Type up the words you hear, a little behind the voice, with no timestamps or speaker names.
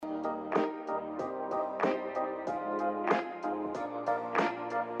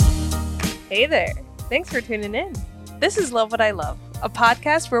Hey there. Thanks for tuning in. This is Love What I Love, a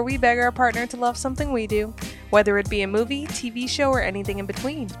podcast where we beg our partner to love something we do, whether it be a movie, TV show, or anything in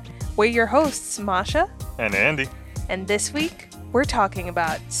between. We're your hosts, Masha and Andy. And this week, we're talking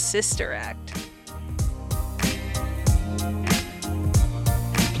about Sister Act.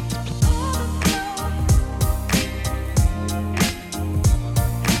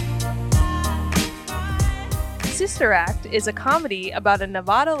 Sister Act is a comedy about a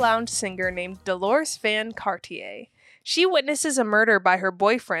Nevada lounge singer named Dolores Van Cartier. She witnesses a murder by her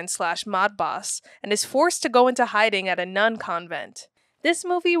boyfriend/mod boss and is forced to go into hiding at a nun convent. This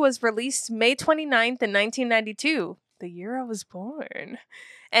movie was released May 29th in 1992, the year I was born,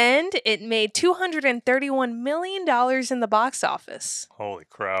 and it made $231 million in the box office. Holy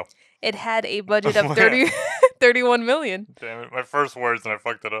crow. It had a budget of $31 million. Damn it, my first words and I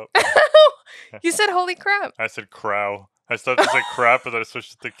fucked it up. You said holy crap. I said crow. I started to say crap and then I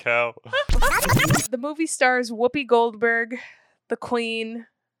switched to cow. The movie stars Whoopi Goldberg, the queen.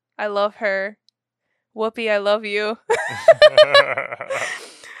 I love her. Whoopi, I love you.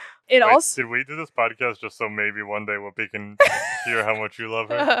 Did we do this podcast just so maybe one day Whoopi can hear how much you love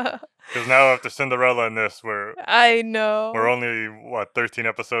her? Because now after Cinderella and this, I know. We're only 13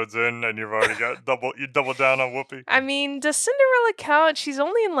 episodes in, and you've already got double down on Whoopi. I mean, does Cinderella count? She's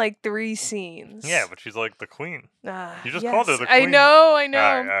only in like 3 scenes. Yeah, but she's like the queen. You just yes. called her the queen. I know.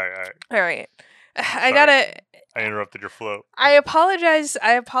 All right. I interrupted your flow. I apologize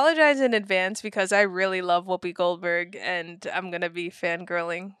in advance because I really love Whoopi Goldberg and I'm going to be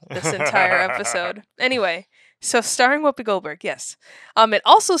fangirling this entire episode. Anyway, so starring Whoopi Goldberg, yes. It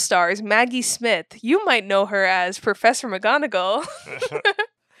also stars Maggie Smith. You might know her as Professor McGonagall.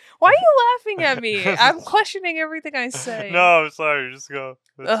 Why are you laughing at me? I'm questioning everything I say. No, I'm sorry. Just go.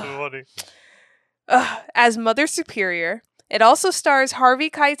 That's so funny. As Mother Superior. It also stars Harvey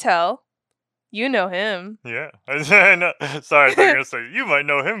Keitel. You know him. Yeah. I know. Sorry, I thought you were going to say, you might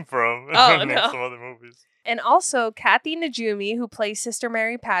know him from some other movies. And also Kathy Najimy, who plays Sister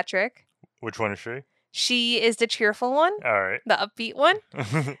Mary Patrick. Which one is she? She is the cheerful one. All right. The upbeat one.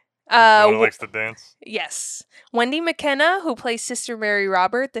 The one who likes to dance? Yes. Wendy McKenna, who plays Sister Mary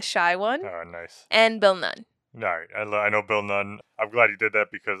Robert, the shy one. Oh, nice. And Bill Nunn. All right. I know Bill Nunn. I'm glad you did that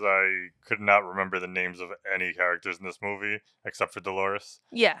because I could not remember the names of any characters in this movie except for Dolores.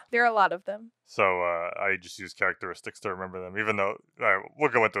 Yeah, there are a lot of them. So I just use characteristics to remember them, even though, all right,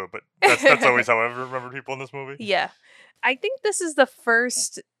 we'll go into it, but that's always how I remember people in this movie. Yeah. I think this is the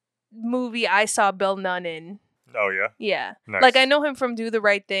first movie I saw Bill Nunn in. Oh, yeah? Yeah. Nice. Like, I know him from Do the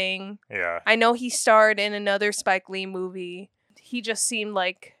Right Thing. Yeah. I know he starred in another Spike Lee movie. He just seemed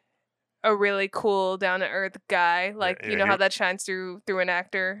like a really cool, down-to-earth guy. Like, you know how that shines through an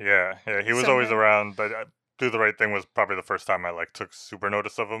actor? Yeah. He was always around, but Do the Right Thing was probably the first time I, took super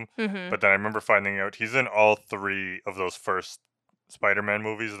notice of him. Mm-hmm. But then I remember finding out he's in all 3 of those first Spider-Man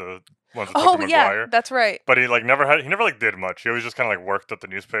movies, the ones with Tobey Maguire. Yeah, that's right. But he never did much. He always just kind of worked at the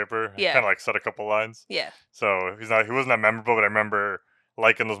newspaper. Yeah. Kind of said a couple lines. Yeah. So he wasn't that memorable, but I remember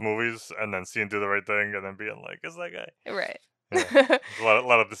liking those movies and then seeing Do the Right Thing and then being like, it's that guy. Right. Yeah. a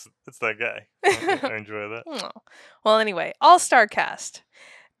lot of this, it's that guy. I enjoy that. Oh. Well, anyway, all-star cast.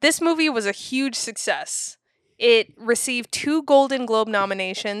 This movie was a huge success. It received 2 Golden Globe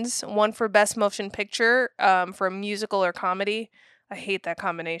nominations, one for Best Motion Picture for a musical or comedy. I hate that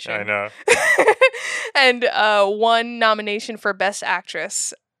combination. I know. And 1 nomination for Best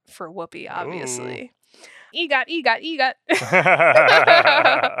Actress for Whoopi, obviously. Ooh. EGOT.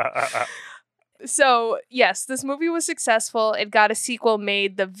 So, yes, this movie was successful. It got a sequel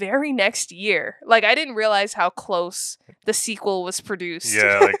made the very next year. Like, I didn't realize how close the sequel was produced.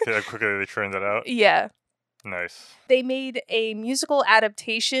 Yeah, how quickly they churned it out. Yeah. Nice. They made a musical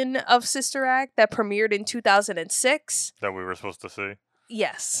adaptation of Sister Act that premiered in 2006. That we were supposed to see.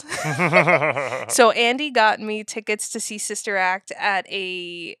 Yes. So Andy got me tickets to see Sister Act at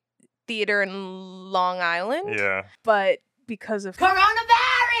a theater in Long Island. Yeah. But because of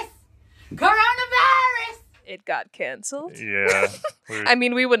Coronavirus! it got canceled. Yeah. I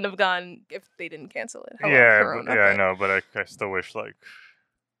mean, we wouldn't have gone if they didn't cancel it. I know, but I still wish, I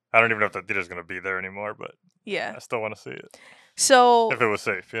don't even know if that theater's going to be there anymore, but yeah, I still want to see it. So if it was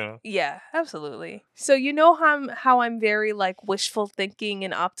safe, Yeah, absolutely. So you know how I'm very wishful thinking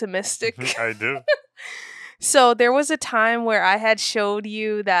and optimistic. I do. So there was a time where I had showed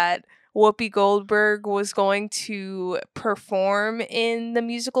you that Whoopi Goldberg was going to perform in the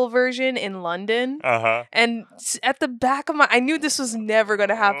musical version in London. Uh-huh. And at the back of I knew this was never going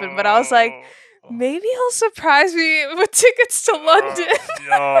to happen, but I was like, maybe he'll surprise me with tickets to London.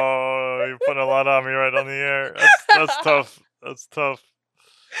 Yo, you're putting a lot on me right on the air. That's tough. That's tough.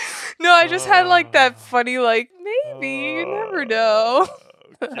 No, I just had like that funny, like, maybe, you never know.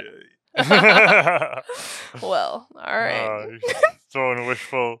 Okay. Well, all right. Throwing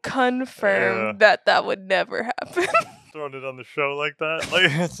wishful. Confirmed that would never happen. Throwing it on the show like that.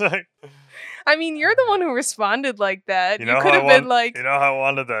 Like it's like. I mean, you're the one who responded like that. You You know could how have been like, you know how I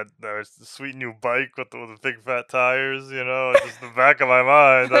wanted that sweet new bike with the big fat tires. You know, just the back of my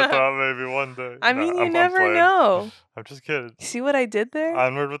mind. I thought maybe one day. I mean, you never know. I'm just kidding. See what I did there?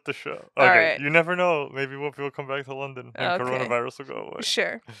 Onward with the show. All Okay, right. you never know. Maybe Whoopi will come back to London and Okay. coronavirus will go away.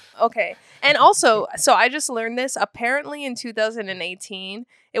 Sure. Okay. And also, so I just learned this. Apparently, in 2018,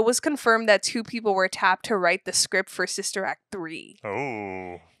 it was confirmed that 2 people were tapped to write the script for Sister Act 3,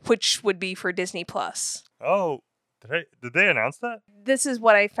 Oh. which would be for Disney Plus. Oh. Did they announce that? This is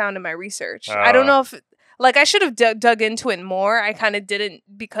what I found in my research. I don't know if, like, I should have dug into it more. I kind of didn't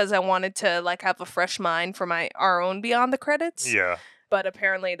because I wanted to, like, have a fresh mind for our own Beyond the Credits. Yeah. But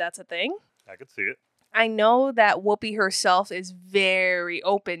apparently that's a thing. I could see it. I know that Whoopi herself is very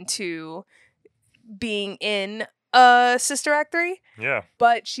open to being in Sister Act 3. Yeah.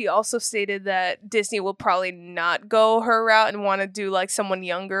 But she also stated that Disney will probably not go her route and want to do, like, someone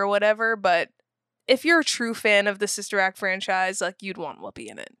younger or whatever. But if you're a true fan of the Sister Act franchise, like, you'd want Whoopi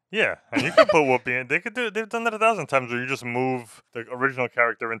in it. Yeah, and you could put Whoopi in. They could do it. They've done that 1,000 times where you just move the original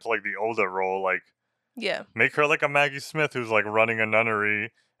character into, like, the older role. Like, Yeah. make her like a Maggie Smith who's, like, running a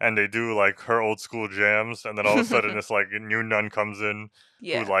nunnery, and they do, like, her old school jams, and then all of a sudden this, like, new nun comes in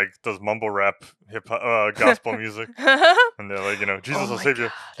Yeah. who, like, does mumble rap, gospel music, and they're like, you know, Jesus will my save you,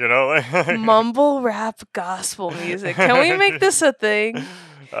 God. you know? Like, Mumble rap gospel music. Can we make this a thing?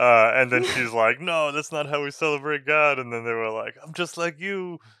 And then she's like, no, that's not how we celebrate God, and then they were like, I'm just like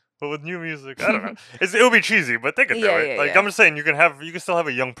you, but with new music. I don't know. It'll be cheesy, but they could do it. Yeah, Like, yeah. I'm just saying, you can still have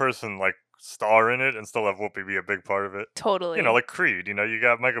a young person, like, star in it and still have Whoopi be a big part of it. Totally. You know, like Creed, you know, you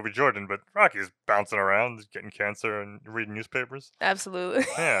got Michael B. Jordan, but Rocky's bouncing around, getting cancer and reading newspapers. Absolutely.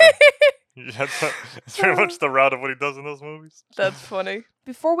 Yeah. It's pretty much the route of what he does in those movies. That's funny.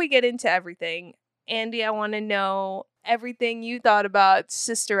 Before we get into everything, Andy, I want to know everything you thought about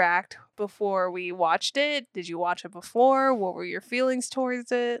Sister Act before we watched it. Did you watch it before? What were your feelings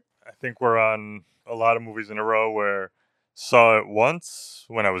towards it? I think we're on a lot of movies in a row where saw it once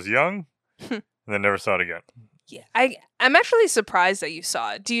when I was young and then never saw it again. Yeah. I'm actually surprised that you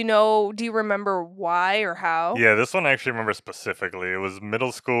saw it. Do you remember why or how? Yeah, this one I actually remember specifically. It was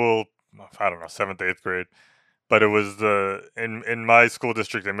middle school, I don't know, 7th, 8th grade. But it was in my school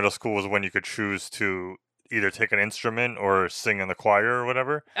district, in middle school was when you could choose to either take an instrument or sing in the choir or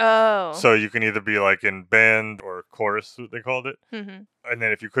whatever. Oh. So you can either be like in band or chorus, what they called it. Mm-hmm. And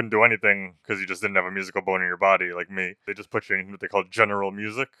then if you couldn't do anything because you just didn't have a musical bone in your body, like me, they just put you in what they call general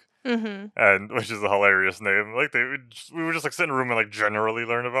music, and which is a hilarious name. Like we would just like sit in a room and like generally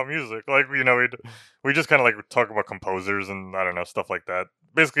learn about music. Like, you know, we just kind of like talk about composers and I don't know, stuff like that.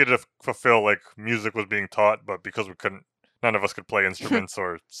 Basically to fulfill like music was being taught, but because none of us could play instruments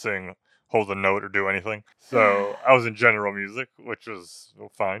or sing, hold a note or do anything. So I was in general music, which was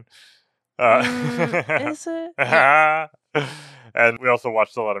fine. Is it? And we also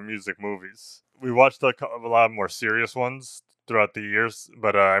watched a lot of music movies. We watched a lot more serious ones throughout the years,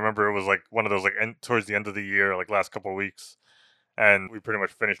 but I remember it was like one of those like towards the end of the year, like last couple of weeks, and we pretty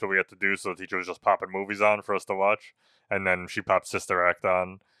much finished what we had to do. So the teacher was just popping movies on for us to watch, and then she popped Sister Act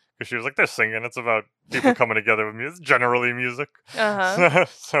on. Because she was like, they're singing. It's about people coming together with music. It's generally music. Uh-huh.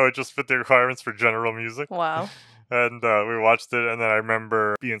 So it just fit the requirements for general music. Wow. And we watched it, and then I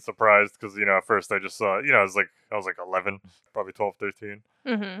remember being surprised because, you know, at first I just saw, you know, I was like 11, probably 12, 13.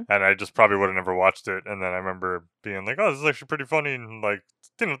 Mm-hmm. And I just probably would have never watched it. And then I remember being like, oh, this is actually pretty funny. And like,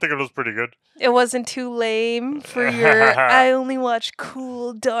 didn't think it was pretty good. It wasn't too lame for your, I only watch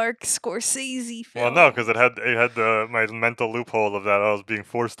cool, dark Scorsese films. Well, no, because it had my mental loophole of that I was being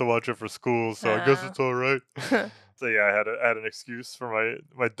forced to watch it for school. So I guess it's all right. So yeah, I had an excuse for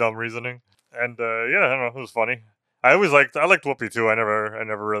my dumb reasoning. And yeah, I don't know, it was funny. I liked Whoopi too.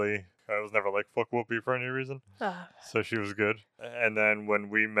 I was never like fuck Whoopi for any reason. So she was good. And then when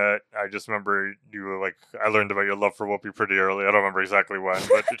we met, I just remember you were like, I learned about your love for Whoopi pretty early. I don't remember exactly when,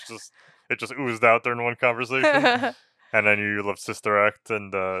 but it just oozed out during one conversation. And I knew you loved Sister Act,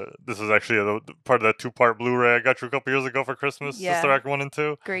 and this is actually part of that 2-part Blu-ray I got you a couple years ago for Christmas. Yeah. Sister Act 1 and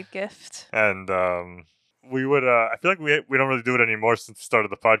 2. Great gift. And we would, I feel like we don't really do it anymore since the start of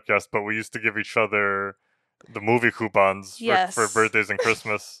the podcast, but we used to give each other the movie coupons for birthdays and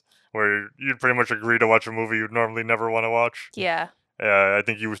Christmas, where you'd pretty much agree to watch a movie you'd normally never want to watch. Yeah. I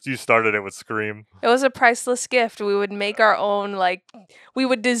think you started it with Scream. It was a priceless gift. We would make our own, like, we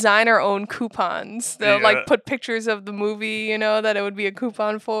would design our own coupons. They'll, like, put pictures of the movie, you know, that it would be a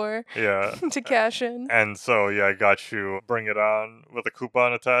coupon for. Yeah. To cash in. And so, yeah, I got you Bring It On with a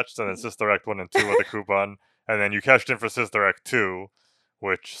coupon attached, and then Sister Act 1 and 2 with a coupon. And then you cashed in for Sister Act 2,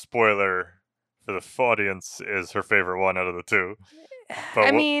 which, spoiler for the audience, is her favorite one out of the two.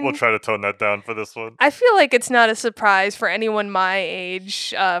 But we'll try to tone that down for this one. I feel like it's not a surprise for anyone my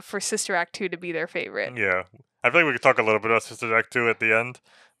age for Sister Act 2 to be their favorite. Yeah. I feel like we could talk a little bit about Sister Act 2 at the end.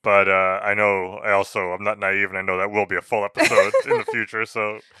 But I'm not naive, and I know that will be a full episode in the future,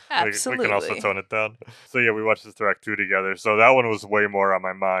 so we can also tone it down. So yeah, we watched Sister Act 2 together. So that one was way more on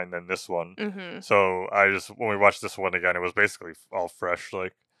my mind than this one. Mm-hmm. So when we watched this one again, it was basically all fresh.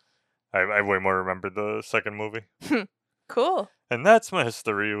 Like, I way more remembered the second movie. Cool. And that's my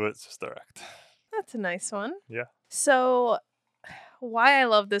history with Sister Act. That's a nice one. Yeah. So, why I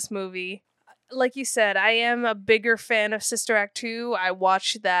love this movie, like you said, I am a bigger fan of Sister Act 2. I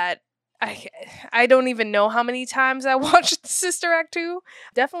watched that. I don't even know how many times I watched Sister Act 2.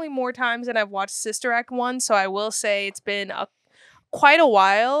 Definitely more times than I've watched Sister Act 1. So I will say it's been quite a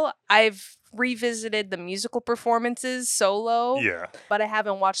while. I've revisited the musical performances solo. Yeah. But I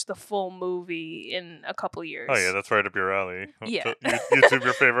haven't watched the full movie in a couple years. Oh yeah, that's right up your alley. Yeah. YouTube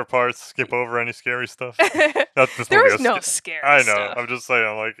your favorite parts, skip over any scary stuff. There is no scary I know. stuff. I'm just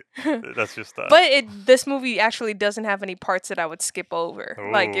saying, like, that's just that. But this movie actually doesn't have any parts that I would skip over.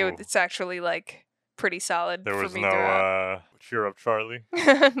 Ooh. Like, it's actually, like, pretty solid there for was me no throughout. Cheer Up Charlie.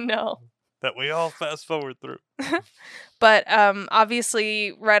 No. That we all fast forward through. But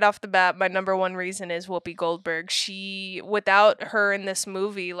obviously, right off the bat, my number one reason is Whoopi Goldberg. Without her in this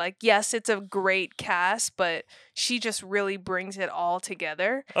movie, like, yes, it's a great cast, but she just really brings it all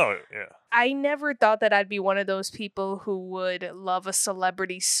together. Oh, yeah. I never thought that I'd be one of those people who would love a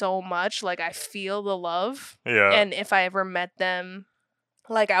celebrity so much. Like, I feel the love. Yeah. And if I ever met them,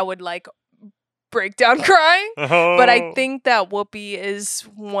 like, I would, like, break down crying. Oh. But I think that Whoopi is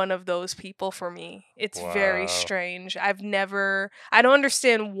one of those people for me. It's very strange. I don't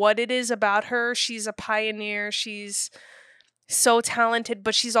understand what it is about her. She's a pioneer. She's so talented,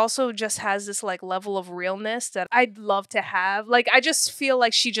 but she's also just has this, like, level of realness that I'd love to have. Like, I just feel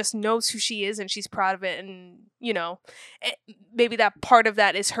like she just knows who she is and she's proud of it. And, you know, maybe that part of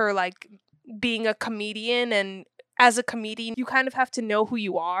that is her, like, being a comedian, and as a comedian, you kind of have to know who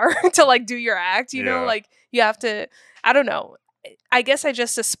you are to, like, do your act, you know? Like, you have to, I don't know. I guess I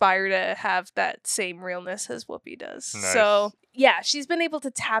just aspire to have that same realness as Whoopi does. Nice. So, yeah, she's been able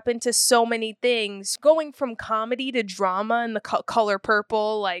to tap into so many things, going from comedy to drama and the Color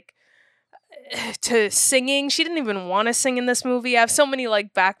Purple, like, to singing. She didn't even want to sing in this movie. I have so many,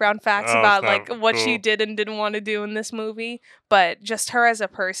 like, background facts about, like, what she did and didn't want to do in this movie. But just her as a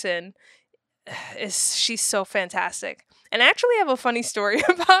person, she's so fantastic. And I actually have a funny story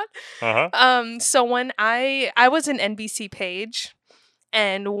about so when I was an NBC page,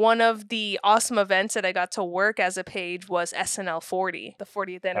 and one of the awesome events that I got to work as a page was SNL 40, the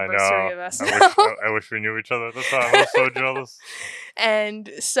 40th anniversary of SNL. I wish we knew each other at the time. I was so jealous. And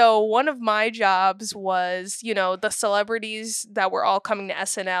so one of my jobs was, you know, the celebrities that were all coming to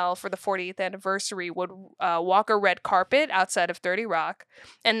SNL for the 40th anniversary would walk a red carpet outside of 30 Rock,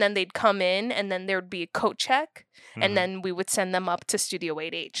 and then they'd come in, and then there would be a coat check, and then we would send them up to Studio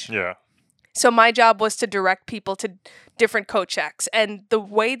 8H. Yeah. So my job was to direct people to different coat checks. And the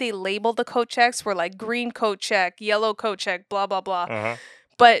way they labeled the coat checks were like green coat check, yellow coat check, blah, blah, blah.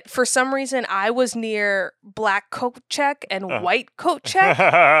 But for some reason, I was near black coat check and white coat check.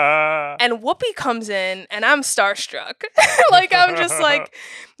 And Whoopi comes in, and I'm starstruck. Like, I'm just like,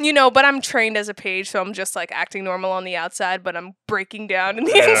 you know, but I'm trained as a page, so I'm just, like, acting normal on the outside, but I'm breaking down in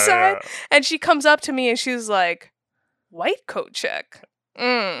the inside. Yeah. And she comes up to me, and she's like, white coat check.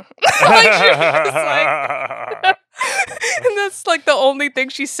 Like, she was like, and that's, like, the only thing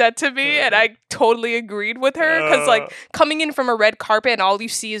she said to me, and I totally agreed with her, because, like, coming in from a red carpet and all you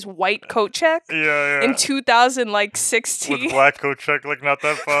see is white coat check in 2016 with black coat check, like, not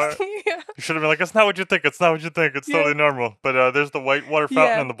that far. You should have been like, it's not what you think, it's totally normal, but there's the white water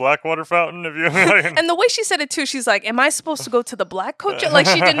fountain and the black water fountain, if you and the way she said it too, she's like, am I supposed to go to the black coat check? Like,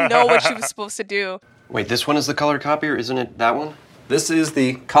 she didn't know what she was supposed to do. Wait, this one is the colored copier, isn't it that one? This is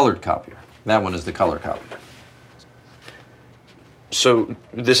the colored copier. That one is the color copier. So,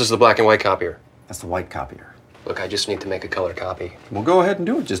 this is the black and white copier? That's the white copier. Look, I just need to make a color copy. Well, go ahead and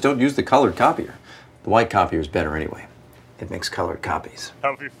do it. Just don't use the colored copier. The white copier is better anyway. It makes colored copies.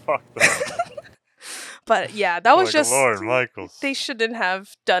 That'd be fucked up. But yeah, that was like just... Lord Michaels. They shouldn't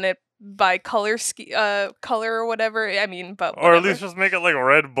have done it by color or whatever. I mean, but Or at whatever. least just make it like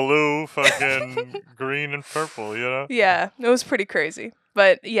red, blue, fucking green, and purple, you know? Yeah, it was pretty crazy.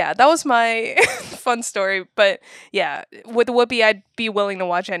 But yeah, that was my fun story. But yeah, with Whoopi, I'd be willing to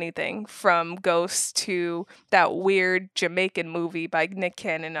watch anything from Ghost to that weird Jamaican movie by Nick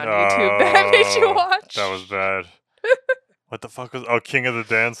Cannon on YouTube that I made you Oh, watch. That was bad. What the fuck was... Oh, King of the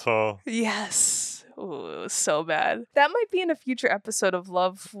Dance Hall. Yes. Ooh, it was so bad. That might be in a future episode of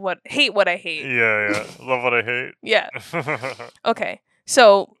Hate What I Hate. Yeah. Love What I Hate. Yeah. Okay.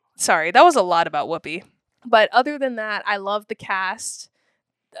 So, sorry, that was a lot about Whoopi. But other than that, I love the cast,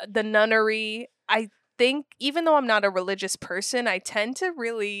 the nunnery. I think, even though I'm not a religious person, I tend to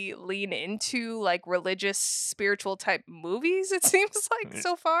really lean into like religious, spiritual type movies, it seems like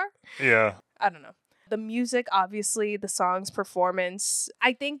so far. Yeah. I don't know. The music, obviously, the songs, performance.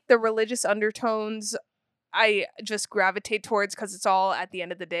 I think the religious undertones I just gravitate towards because it's all, at the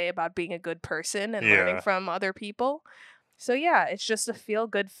end of the day, about being a good person and learning from other people. So yeah, it's just a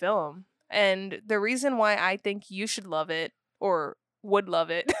feel-good film. And the reason why I think you should love it, or would love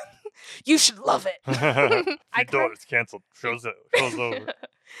it, you should love it. It's canceled. Show's over.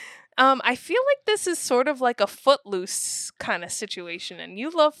 I feel like this is sort of like a Footloose kind of situation, and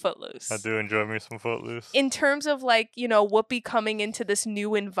you love Footloose. I do enjoy me some Footloose. In terms of like, you know, Whoopi coming into this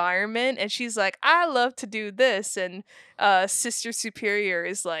new environment, and she's like, I love to do this, and Sister Superior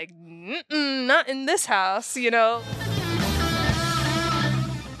is like, not in this house, you know.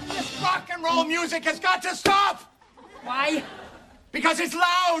 This rock and roll music has got to stop! Why? Because it's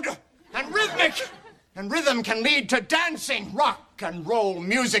loud and rhythmic. And rhythm can lead to dancing. Rock and roll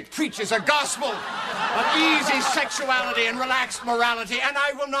music preaches a gospel of easy sexuality and relaxed morality, and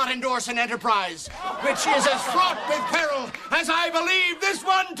I will not endorse an enterprise which is as fraught with peril as I believe this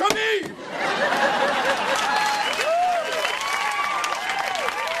one to be.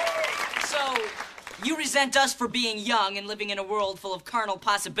 So, you resent us for being young and living in a world full of carnal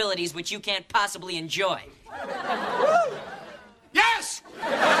possibilities which you can't possibly enjoy. Yes!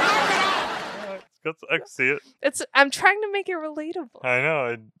 I can see it. I'm trying to make it relatable. I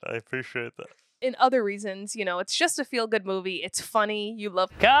know. I appreciate that. In other reasons, you know, it's just a feel-good movie. It's funny. You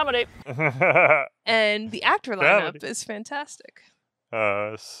love comedy. And the actor lineup is fantastic.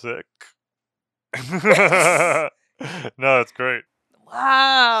 Sick. No, it's great.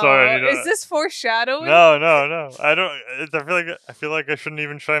 Wow. Sorry, is this foreshadowing? No. I feel like I shouldn't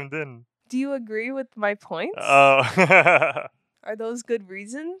even chimed in. Do you agree with my points? Oh. Are those good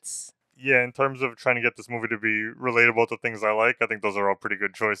reasons? Yeah, in terms of trying to get this movie to be relatable to things I like, I think those are all pretty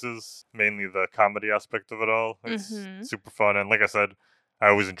good choices. Mainly the comedy aspect of it all. It's super fun. And like I said, I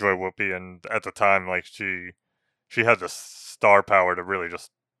always enjoy Whoopi. And at the time, like she had the star power to really just,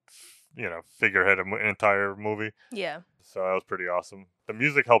 you know, figurehead an entire movie. Yeah. So that was pretty awesome. The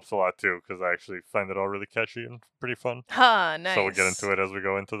music helps a lot too, because I actually find it all really catchy and pretty fun. Nice. So we'll get into it as we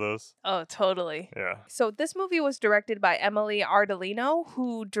go into those. Oh, totally. Yeah. So this movie was directed by Emily Ardolino,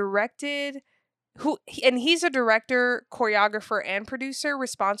 and he's a director, choreographer, and producer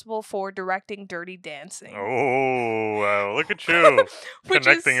responsible for directing Dirty Dancing. Oh, wow. Look at you.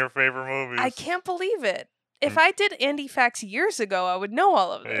 Connecting your favorite movies. I can't believe it. If I did Andy Facts years ago, I would know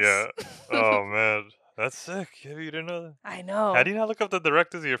all of this. Yeah. Oh, man. That's sick. You didn't know that? I know. How do you not look up the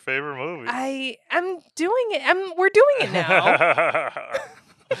directors of your favorite movies? I'm doing it. We're doing it now.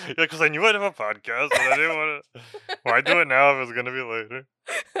 Yeah, because I knew I'd have a podcast, but I didn't want to. Why do it now if it was going to be later?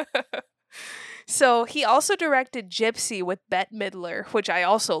 So he also directed Gypsy with Bette Midler, which I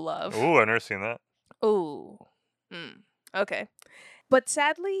also love. Ooh, I've never seen that. Ooh. Okay. But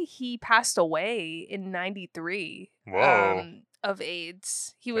sadly, he passed away in 93. Whoa. Of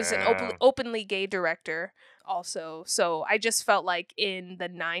AIDS. He was an openly gay director also. So I just felt like in the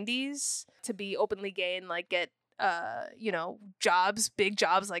 90s to be openly gay and like get you know, big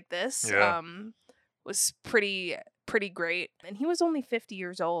jobs like this was pretty great. And he was only 50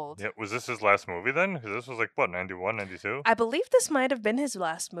 years old. Yeah, was this his last movie then? Because this was like what, 91, 92? I believe this might have been his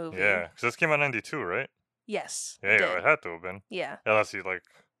last movie. Yeah, because this came out 92, right? Yes. Yeah, it had to have been. Yeah. Unless he like,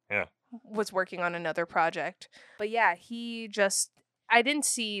 yeah. Was working on another project. But yeah, I didn't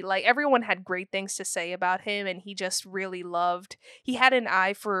see, like, everyone had great things to say about him, and he just really he had an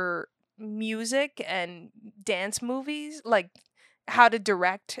eye for music and dance movies, like how to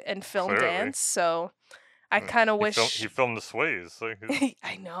direct and film dance. So I kind of wish he filmed the Sways. Like,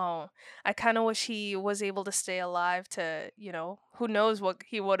 I know. I kind of wish he was able to stay alive to, you know, who knows what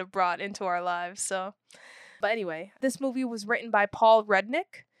he would have brought into our lives. So, but anyway, this movie was written by Paul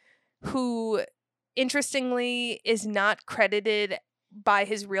Rudnick, who interestingly is not credited by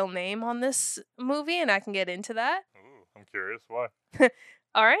his real name on this movie, and I can get into that. ooh, I'm curious why.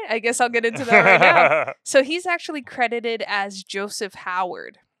 All right, I guess I'll get into that right now. So he's actually credited as Joseph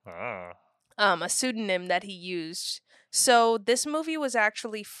Howard, Ah. a pseudonym that he used. So this movie was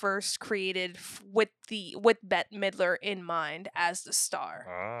actually first created with Bette Midler in mind as the star.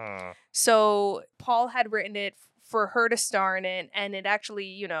 Ah. So Paul had written it for her to star in it, and it actually,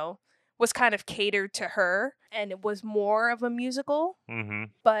 you know, was kind of catered to her, and it was more of a musical. Mm-hmm.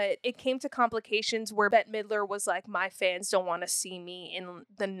 But it came to complications where Bette Midler was like, my fans don't want to see me in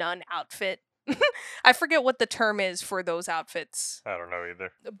the nun outfit. I forget what the term is for those outfits. I don't know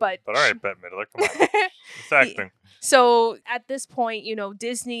either. But all right, Bette Midler, come on. It's acting. So at this point, you know,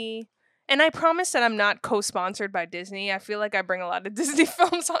 Disney, and I promise that I'm not co-sponsored by Disney. I feel like I bring a lot of Disney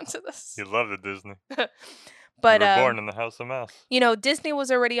films onto this. You love the Disney. But you were born in the House of Mouse. You know, Disney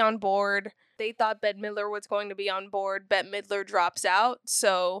was already on board. They thought Bette Midler was going to be on board. Bette Midler drops out.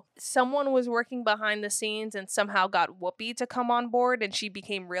 So someone was working behind the scenes and somehow got Whoopi to come on board, and she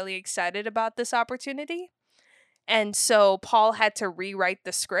became really excited about this opportunity. And so Paul had to rewrite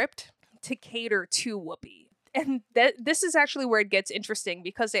the script to cater to Whoopi. And this is actually where it gets interesting,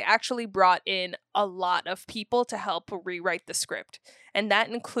 because they actually brought in a lot of people to help rewrite the script. And that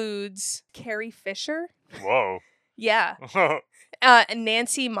includes Carrie Fisher. Whoa. Yeah.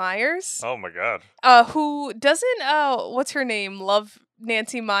 Nancy Myers. Oh my God. Who doesn't, what's her name? Love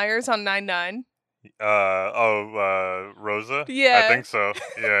Nancy Myers on 9-9. Rosa? Yeah. I think so.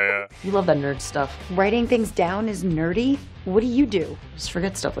 Yeah. You love that nerd stuff. Writing things down is nerdy? What do? Just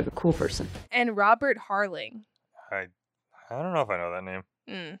forget stuff like a cool person. And Robert Harling. I don't know if I know that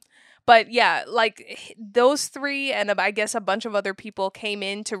name. But yeah, like those three and I guess a bunch of other people came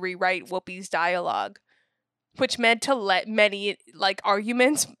in to rewrite Whoopi's dialogue, which meant to let many like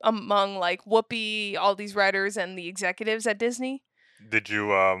arguments among like Whoopi, all these writers, and the executives at Disney. Did you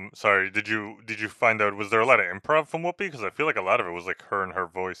did you find out, was there a lot of improv from Whoopi? Because I feel like a lot of it was like her and her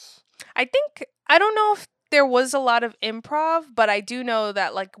voice. I don't know if there was a lot of improv, but I do know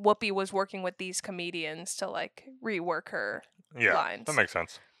that like Whoopi was working with these comedians to like rework her lines. That makes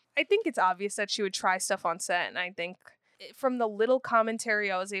sense. I think it's obvious that she would try stuff on set, and I think from the little commentary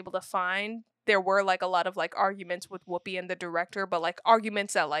I was able to find, there were like a lot of like arguments with Whoopi and the director, but like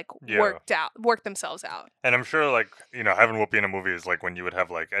arguments that like worked themselves out. And I'm sure like, you know, having Whoopi in a movie is like when you would have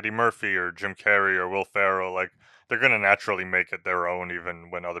like Eddie Murphy or Jim Carrey or Will Ferrell, like they're gonna naturally make it their own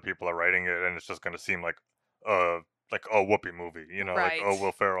even when other people are writing it, and it's just gonna seem like a Whoopi movie, you know, Right. like a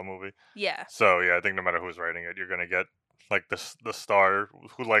Will Ferrell movie. Yeah. So yeah, I think no matter who's writing it, you're gonna get like the star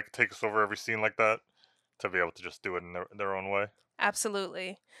who like takes over every scene like that to be able to just do it in their own way.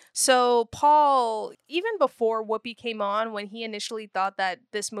 Absolutely. So Paul, even before Whoopi came on, when he initially thought that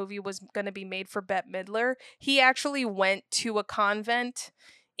this movie was going to be made for Bette Midler, he actually went to a convent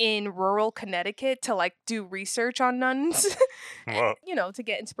in rural Connecticut to like do research on nuns, Wow. you know, to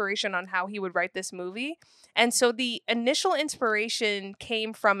get inspiration on how he would write this movie. And so the initial inspiration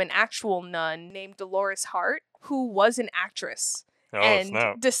came from an actual nun named Dolores Hart, who was an actress. Oh, And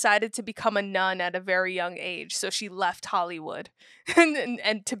snap. decided to become a nun at a very young age. So she left Hollywood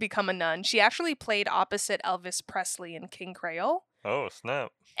and to become a nun. She actually played opposite Elvis Presley in King Creole. Oh,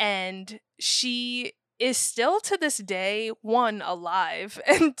 snap. And she is still to this day, one, alive,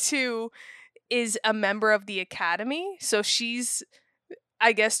 and two, is a member of the Academy. So she's,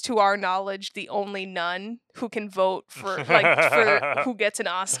 I guess, to our knowledge, the only nun who can vote for who gets an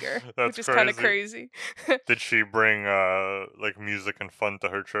Oscar, That's which is kind of crazy. Did she bring like music and fun to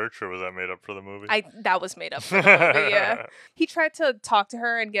her church, or was that made up for the movie? That was made up for the movie, yeah. He tried to talk to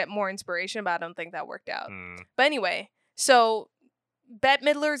her and get more inspiration, but I don't think that worked out. But anyway, so Bette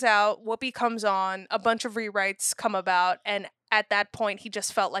Midler's out, Whoopi comes on, a bunch of rewrites come about, and at that point, he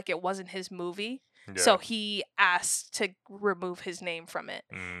just felt like it wasn't his movie. Yeah. So he asked to remove his name from it.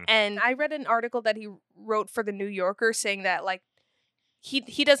 And I read an article that he wrote for the New Yorker saying that like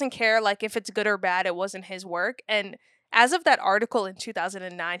he doesn't care like if it's good or bad, it wasn't his work. And as of that article in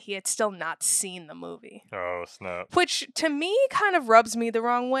 2009, he had still not seen the movie. Oh, snap. Which to me kind of rubs me the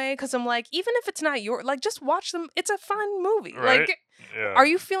wrong way, because I'm like, even if it's not your, like, just watch them. It's a fun movie. Right? Like, Yeah. are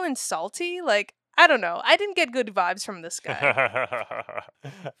you feeling salty? Like, I don't know. I didn't get good vibes from this guy.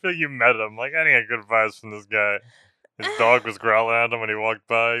 I feel you met him. Like, I didn't get good vibes from this guy. His dog was growling at him when he walked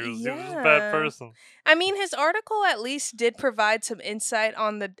by. He was just a bad person. I mean, his article at least did provide some insight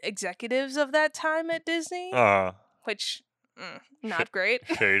on the executives of that time at Disney, which, not great.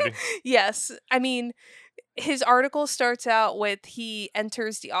 Shady. Yes. I mean, his article starts out with he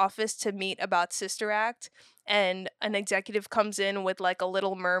enters the office to meet about Sister Act, and an executive comes in with like a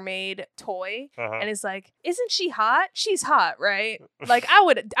Little Mermaid toy and is like, "Isn't she hot? She's hot, right? Like I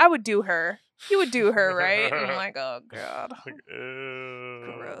would do her." You would do her, right? I'm like, oh god, Like,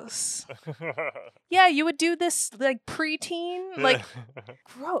 gross. Yeah, you would do this like preteen, like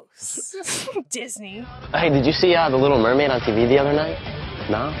gross. Disney. Hey, did you see The Little Mermaid on TV the other night?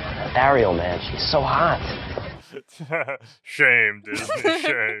 No? Ariel, man, she's so hot. Shame, Disney,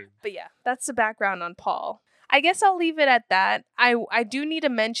 shame. But yeah, that's the background on Paul. I guess I'll leave it at that. I do need to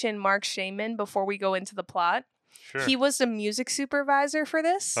mention Mark Shaman before we go into the plot. Sure. He was the music supervisor for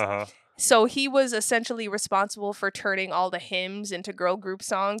this. Uh-huh. So he was essentially responsible for turning all the hymns into girl group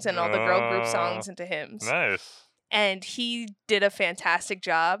songs and all the girl group songs into hymns. Nice. And he did a fantastic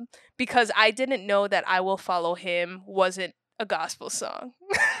job because I didn't know that I Will Follow Him wasn't a gospel song.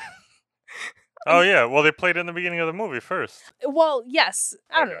 Oh, yeah. Well, they played it in the beginning of the movie first. Well, yes.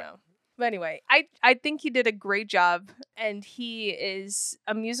 I don't Okay. know. But anyway, I think he did a great job, and he is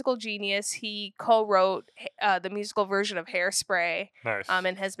a musical genius. He co-wrote the musical version of Hairspray, Nice.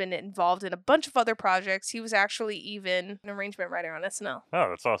 and has been involved in a bunch of other projects. He was actually even an arrangement writer on SNL. Oh,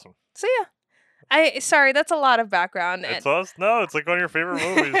 that's awesome. So yeah, sorry, that's a lot of background. It's us? No, it's like one of your favorite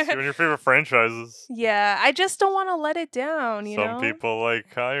movies, one of your favorite franchises. Yeah, I just don't want to let it down, you know? Some people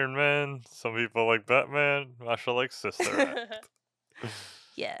like Iron Man, some people like Batman, Masha likes Sister Act.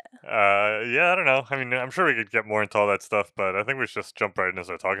 Yeah. Yeah, I don't know. I mean, I'm sure we could get more into all that stuff, but I think we should just jump right in and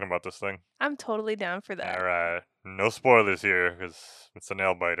start talking about this thing. I'm totally down for that. All right. No spoilers here, because it's a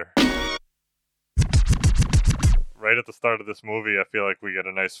nail biter. Right at the start of this movie, I feel like we get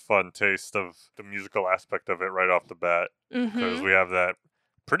a nice fun taste of the musical aspect of it right off the bat. Because Mhm. we have that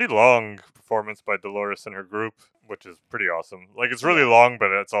pretty long performance by Dolores and her group, which is pretty awesome. Like, it's really long,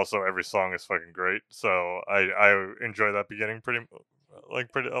 but it's also every song is fucking great. So I enjoy that beginning pretty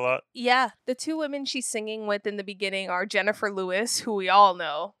a lot. Yeah, the two women she's singing with in the beginning are Jennifer Lewis, who we all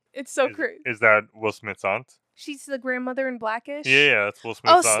know. It's so crazy. Is that Will Smith's aunt? She's the grandmother in Blackish. Yeah, that's Will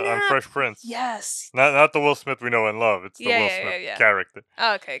Smith's Oh, aunt on snap. Fresh Prince. Yes. Not the Will Smith we know and love. It's the Yeah, Will yeah, Smith yeah, yeah. character.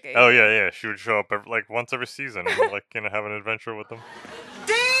 Oh, okay. Oh yeah. She would show up like once every season and like have an adventure with them.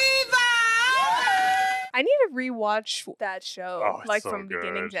 I need to rewatch that show, Oh, it's like so from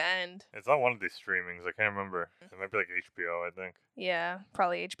beginning good. to end. It's on one of these streamings. I can't remember. It might be like HBO, I think. Yeah,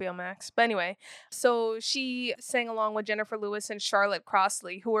 probably HBO Max. But anyway, so she sang along with Jennifer Lewis and Charlotte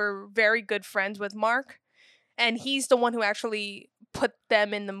Crossley, who were very good friends with Mark. And he's the one who actually put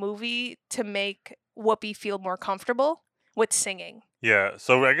them in the movie to make Whoopi feel more comfortable with singing. Yeah.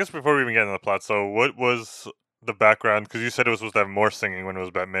 So I guess before we even get into the plot, so what was the background? Because you said it was supposed to have more singing when it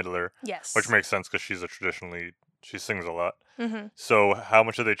was Bette Midler. Yes. Which makes sense because she sings a lot. Mm-hmm. So how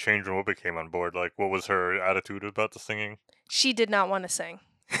much did they change when Whoopi came on board? Like, what was her attitude about the singing? She did not want to sing.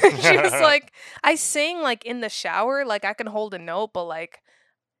 She was like, I sing like in the shower, like I can hold a note, but like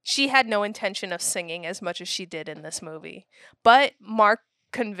she had no intention of singing as much as she did in this movie. But Mark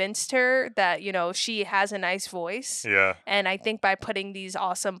convinced her that, she has a nice voice. Yeah. And I think by putting these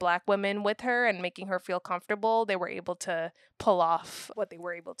awesome Black women with her and making her feel comfortable, they were able to pull off what they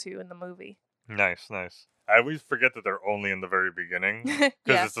were able to in the movie. Nice. I always forget that they're only in the very beginning. Because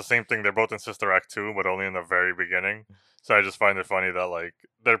Yeah. it's the same thing. They're both in Sister Act 2, but only in the very beginning. So I just find it funny that, like,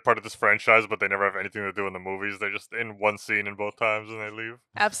 they're part of this franchise, but they never have anything to do in the movies. They're just in one scene in both times and they leave.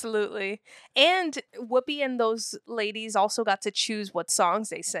 Absolutely. And Whoopi and those ladies also got to choose what songs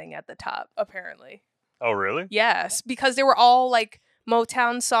they sang at the top, apparently. Oh, really? Yes, because they were all like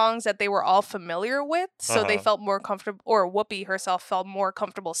Motown songs that they were all familiar with, so they felt more comfortable, or Whoopi herself felt more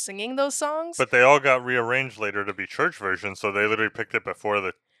comfortable singing those songs. But they all got rearranged later to be church versions, so they literally picked it before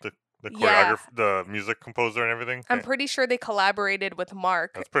the choreographer, the music composer and everything. I'm pretty sure they collaborated with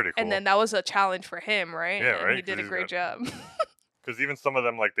Mark. That's pretty cool. And then that was a challenge for him, right? Yeah, and right, he did 'cause a he's great job. Because even some of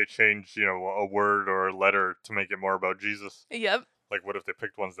them, like, they changed, a word or a letter to make it more about Jesus. Yep. Like, what if they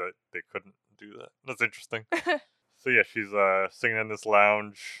picked ones that they couldn't do that? That's interesting. So, yeah, she's singing in this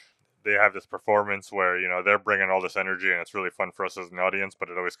lounge. They have this performance where, they're bringing all this energy, and it's really fun for us as an audience, but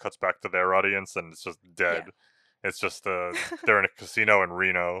it always cuts back to their audience, and it's just dead. Yeah. It's just, they're in a casino in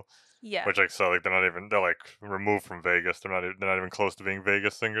Reno. Yeah. Which, like, so, like, they're, like, removed from Vegas. They're not even close to being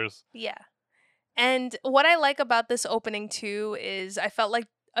Vegas singers. Yeah. And what I like about this opening, too, is I felt like,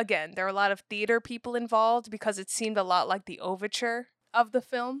 again, there were a lot of theater people involved because it seemed a lot like the overture of the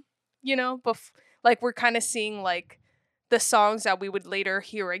film, like we're kind of seeing, like, the songs that we would later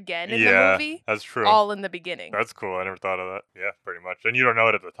hear again in the movie. That's true. All in the beginning. That's cool. I never thought of that. Yeah, pretty much. And you don't know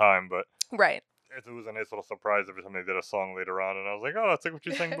it at the time, but... Right. It was a nice little surprise every time they did a song later on, and I was like, oh, that's like what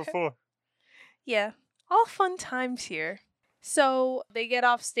you sang before. Yeah. All fun times here. So they get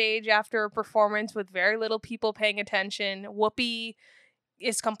off stage after a performance with very little people paying attention. Whoopi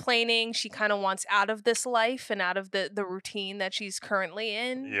is complaining. She kind of wants out of this life and out of the routine that she's currently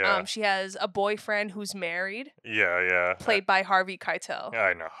in. Yeah. She has a boyfriend who's married, Yeah. played by Harvey Keitel. Yeah,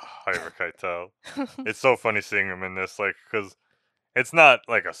 I know. Harvey Keitel. It's so funny seeing him in this, like, because it's not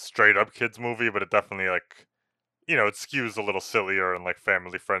like a straight up kids movie, but it definitely like, you know, it skews a little sillier and like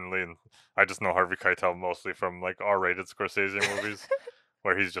family friendly. And I just know Harvey Keitel mostly from like R-rated Scorsese movies,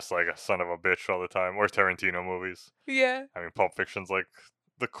 where he's just like a son of a bitch all the time, or Tarantino movies. Yeah. I mean, Pulp Fiction's like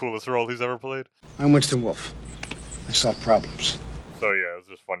the coolest role he's ever played. I'm Winston Wolfe. I solve problems. So yeah, it was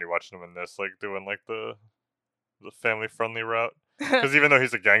just funny watching him in this, like doing like the family friendly route. Because even though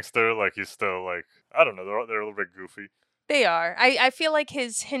he's a gangster, like he's still like, I don't know, they're a little bit goofy. They are. I feel like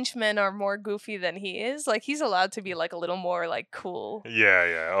his henchmen are more goofy than he is. Like, he's allowed to be like a little more like cool.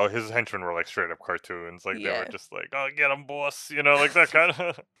 Yeah. Oh, his henchmen were like straight up cartoons. Like they Yeah. were just like, "Oh, get him, boss," you know, like that kind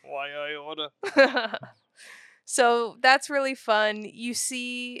of. Why I order? So that's really fun. You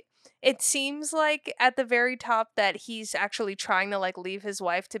see, it seems like at the very top that he's actually trying to like leave his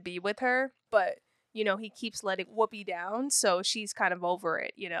wife to be with her, but you know, he keeps letting Whoopi down, so she's kind of over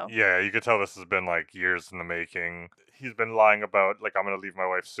it, you know? Yeah, you could tell this has been like years in the making. He's been lying about like I'm gonna leave my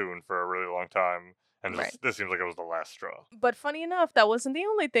wife soon for a really long time, and Right. this seems like it was the last straw. But funny enough, that wasn't the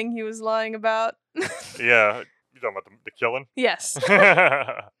only thing he was lying about. Yeah, you talking about the killing? Yes.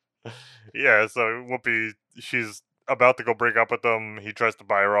 Yeah, so Whoopi, she's about to go break up with him. He tries to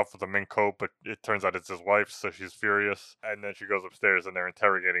buy her off with a mink coat, but it turns out it's his wife, so she's furious. And then she goes upstairs and they're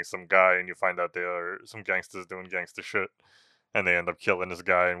interrogating some guy, and you find out they are some gangsters doing gangster shit. And they end up killing this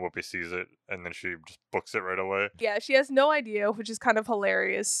guy, and Whoopi sees it, and then she just books it right away. Yeah, she has no idea, which is kind of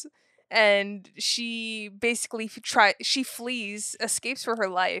hilarious. And she basically she flees, escapes for her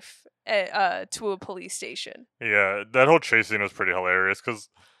life to a police station. Yeah, that whole chase scene was pretty hilarious, because,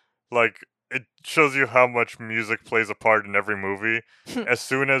 like, it shows you how much music plays a part in every movie. As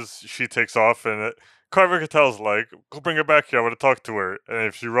soon as she takes off, and Carver Keitel's like, "Go bring her back here, I want to talk to her." And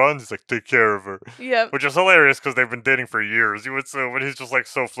if she runs, he's like, "Take care of her." Yep. Which is hilarious, because they've been dating for years, you would assume, but he's just like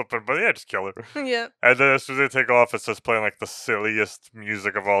so flippant, but yeah, just kill her. Yeah. And then as soon as they take off, it's just playing like the silliest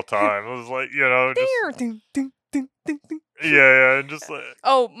music of all time. It was like, you know, just... Ding, ding, ding, ding, ding. Yeah, and just like...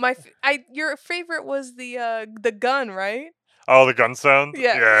 Oh, your favorite was the gun, right? Oh, the gun sound?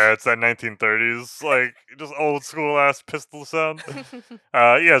 Yeah. Yeah, it's that 1930s, like, just old school ass pistol sound.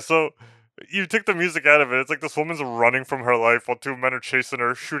 Yeah, so you take the music out of it. It's like this woman's running from her life while two men are chasing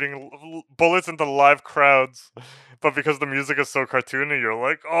her, shooting bullets into live crowds. But because the music is so cartoony, you're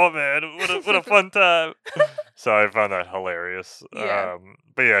like, "Oh man, what a fun time!" So I found that hilarious. Yeah.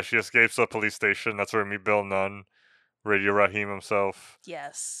 But yeah, she escapes the police station. That's where we meet Bill Nunn, Radio Raheem himself.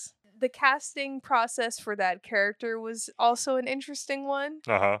 Yes. The casting process for that character was also an interesting one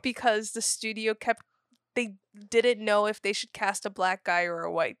because the studio they didn't know if they should cast a black guy or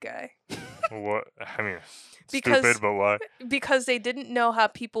a white guy. What? I mean, Because- stupid, but why? Because they didn't know how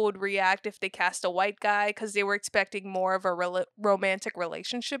people would react if they cast a white guy, because they were expecting more of a romantic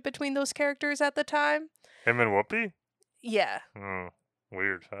relationship between those characters at the time. Him and Whoopi? Yeah.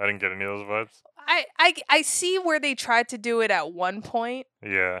 Weird. I didn't get any of those vibes. I see where they tried to do it at one point.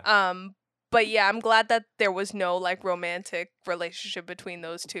 Yeah. But yeah, I'm glad that there was no like romantic relationship between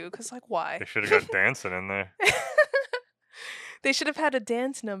those two, because like why? They should have got dancing in there. They should have had a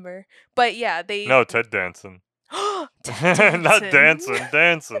dance number. But yeah, they No, Ted Danson. Ted Not Danson.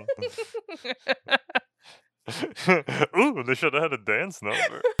 dancing. Ooh, they should have had a dance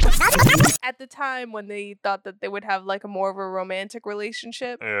number. At the time when they thought that they would have like a more of a romantic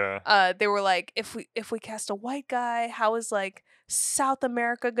relationship, Yeah. they were like, if we cast a white guy, how is like South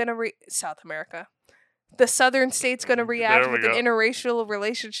America, the southern states gonna react There we with an go. interracial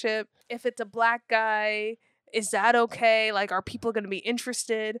relationship? If it's a black guy, is that okay? Like, are people gonna be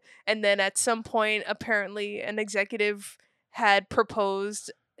interested? And then at some point, apparently, an executive had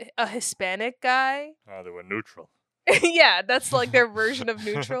proposed a Hispanic guy. Oh, they were neutral. Yeah, that's like their version of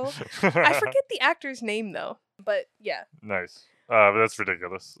neutral. I forget the actor's name though, but yeah. Nice. But that's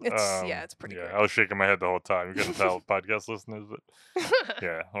ridiculous. It's pretty Yeah, great. I was shaking my head the whole time. You couldn't tell, podcast listeners, but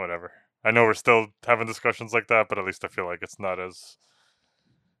yeah, whatever. I know we're still having discussions like that, but at least I feel like it's not as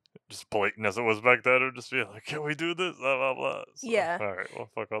just blatant as it was back then. Or just be like, "Can we do this?" Blah blah blah. So, Yeah. All right. Well,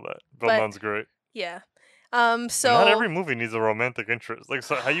 fuck all that. Bill But- Nunn's great. Yeah. But So not every movie needs a romantic interest. Like,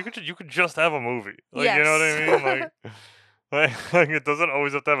 so how you could just have a movie. Like, you know what I mean? Yes. Like it doesn't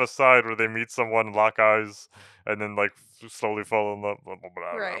always have to have a side where they meet someone, lock eyes, and then like slowly fall in love. Blah, blah,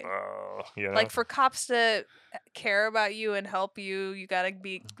 blah, Right. blah, you know? like for cops to care about you and help you, you gotta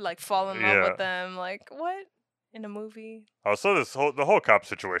be like fall in love Yeah. with them. Like what in a movie? Oh, so the whole cop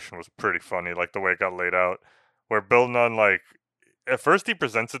situation was pretty funny, like the way it got laid out, where Bill Nunn, like, at first he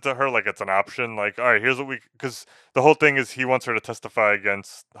presents it to her like it's an option. Like, all right, here's what because the whole thing is he wants her to testify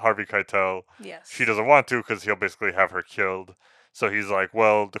against Harvey Keitel. Yes. She doesn't want to because he'll basically have her killed. So he's like,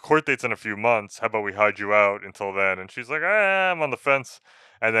 well, the court date's in a few months. How about we hide you out until then? And she's like, I'm on the fence.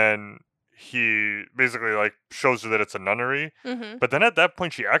 And then he basically like shows her that it's a nunnery. Mm-hmm. But then at that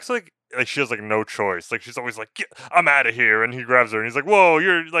point, she acts like she has like no choice. Like she's always like, I'm out of here. And he grabs her and he's like, whoa,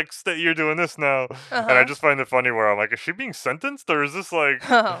 you're like, you're doing this now. And I just find it funny where I'm like, is she being sentenced or is this like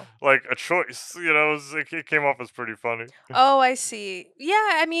like a choice? You know, it came off as pretty funny. Oh, I see.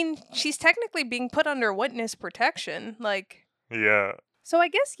 Yeah, I mean, she's technically being put under witness protection. Like, yeah. So I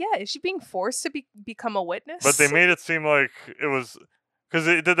guess, yeah, is she being forced to become a witness? But they made it seem like it was, because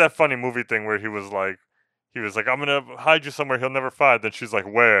it did that funny movie thing where he was like, I'm going to hide you somewhere he'll never find. Then she's like,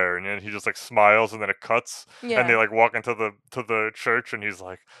 where? And then he just like smiles and then it cuts. Yeah. And they like walk into the church and he's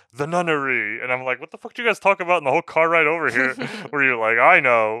like, the nunnery. And I'm like, what the fuck do you guys talk about in the whole car ride over here? Where you're like, I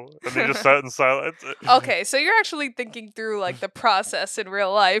know. And they just sat in silence. Okay, so you're actually thinking through like the process in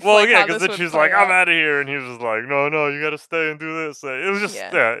real life. Well, like, yeah, how because this then would she's play like, I'm out. out of here. And he was just like, no, you got to stay and do this. It was just,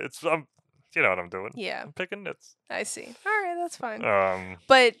 it's, you know what I'm doing. Yeah. I'm picking nits. I see. All right, that's fine.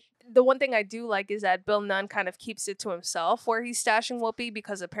 But the one thing I do like is that Bill Nunn kind of keeps it to himself where he's stashing Whoopi,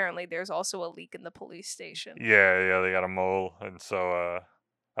 because apparently there's also a leak in the police station. Yeah, they got a mole. And so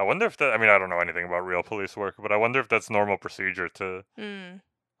I wonder if that, I mean, I don't know anything about real police work, but I wonder if that's normal procedure to,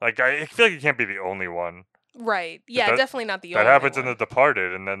 like, I feel like it can't be the only one. Right. Yeah, definitely not the that only one. That happens in The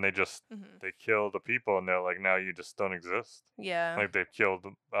Departed, and then they just, they kill the people, and they're like, now you just don't exist. Yeah. Like, they've killed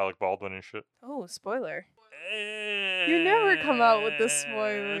Alec Baldwin and shit. Oh, spoiler. You never come out with the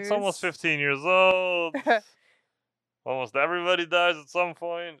spoilers. It's almost 15 years old. Almost everybody dies at some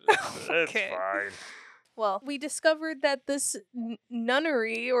point. It's fine. Well, we discovered that this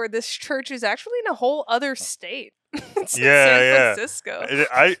nunnery or this church is actually in a whole other state. It's in San Francisco.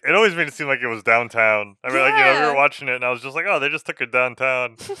 It always made it seem like it was downtown. I mean, like, we were watching it, and I was just like, oh, they just took it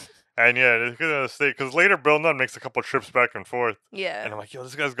downtown. And yeah, it's good in the state, because later Bill Nunn makes a couple trips back and forth. Yeah. And I'm like, yo,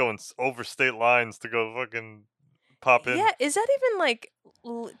 this guy's going over state lines to go fucking pop in. Yeah, is that even like,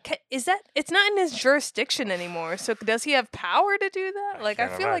 it's not in his jurisdiction anymore, so does he have power to do that? Like, I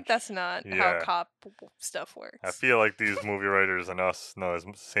feel like that's not how cop stuff works. I feel like these movie writers and us know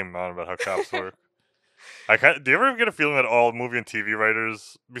the same amount about how cops work. Do you ever get a feeling that all movie and TV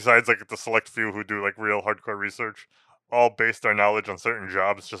writers, besides like the select few who do like real hardcore research, all base their knowledge on certain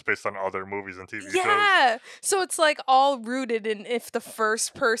jobs just based on other movies and TV shows? Yeah, so it's like all rooted in if the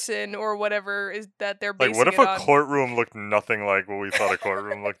first person or whatever is that they're basing like, what if it a on. Courtroom looked nothing like what we thought a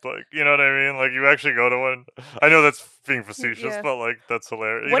courtroom looked like? You know what I mean? Like, you actually go to one. I know that's being facetious, but like, that's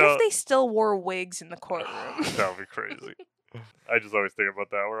hilarious. What if they still wore wigs in the courtroom? That would be crazy. I just always think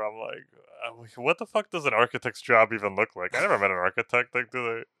about that where I'm like, what the fuck does an architect's job even look like? I never met an architect. Like,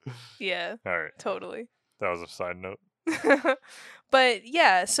 do they? Yeah. All right. Totally. That was a side note. But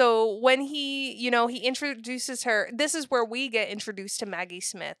yeah, so when he introduces her, this is where we get introduced to Maggie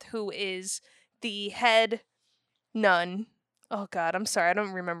Smith, who is the head nun. Oh God, I'm sorry, I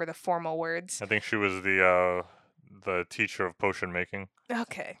don't remember the formal words. I think she was the teacher of potion making.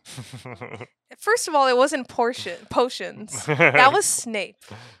 Okay. First of all, it wasn't potions. That was Snape.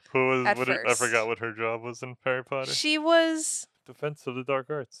 Who was? First. I forgot what her job was in Harry Potter. She was Defense of the Dark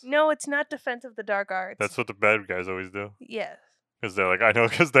Arts. No, it's not Defense of the Dark Arts. That's what the bad guys always do. Yeah. Because they're like, I know,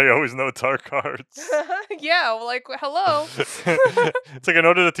 because they always know dark arts. Yeah, well, like, hello. It's like, in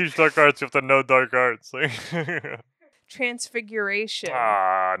order to teach dark arts, you have to know dark arts. Transfiguration.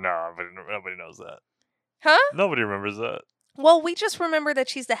 No, nobody knows that. Huh? Nobody remembers that. Well, we just remember that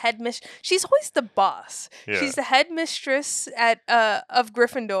she's the she's always the boss. Yeah. She's the headmistress of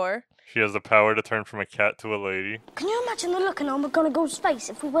Gryffindor. She has the power to turn from a cat to a lady. Can you imagine the look on McGonagall's face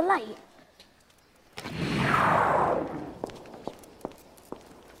if we were late?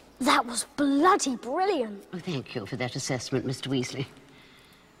 That was bloody brilliant. Oh, thank you for that assessment, Mr. Weasley.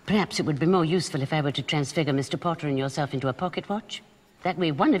 Perhaps it would be more useful if I were to transfigure Mr. Potter and yourself into a pocket watch. That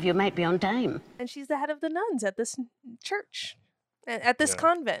way one of you might be on time. And she's the head of the nuns at this church, at this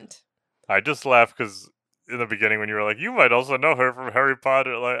convent. I just laughed because in the beginning when you were like, you might also know her from Harry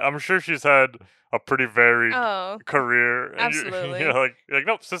Potter. Like, I'm sure she's had a pretty varied career. And Absolutely. you're like,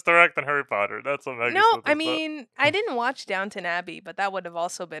 nope, Sister Act and Harry Potter. That's what Maggie No, Smith I is mean, I didn't watch Downton Abbey, but that would have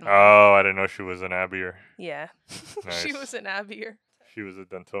also been one. Oh, I didn't know she was an Abbyer. Yeah. Nice. She was an Abbyer. She was a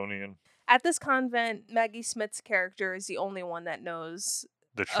Dentonian. At this convent, Maggie Smith's character is the only one that knows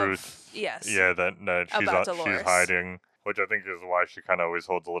The truth. Yes. Yeah, that About she's Dolores. hiding, which I think is why she kind of always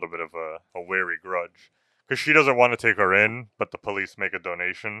holds a little bit of a wary grudge. because she doesn't want to take her in, but the police make a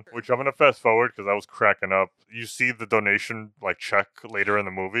donation, which I'm going to fast forward because I was cracking up. You see the donation like check later in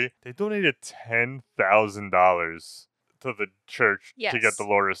the movie. They donated $10,000 to the church to get Yes.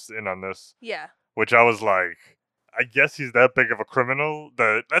 Dolores in on this, Yeah. which I was like, I guess he's that big of a criminal.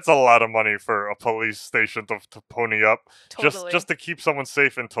 That's a lot of money for a police station to pony up Totally. just to keep someone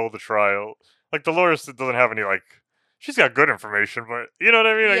safe until the trial. Like Dolores doesn't have any like. She's got good information, but you know what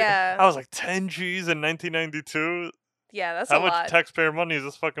I mean? Like, Yeah. I was like 10 G's in 1992. Yeah, that's How a much lot. taxpayer money is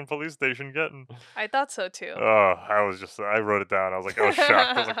this fucking police station getting? I thought so too. Oh, I wrote it down. I was like, I was shocked.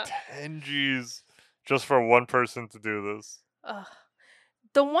 I was like, 10 G's just for one person to do this. Ugh.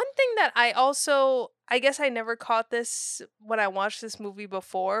 The one thing that I guess I never caught this when I watched this movie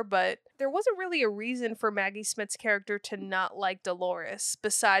before, but there wasn't really a reason for Maggie Smith's character to not like Dolores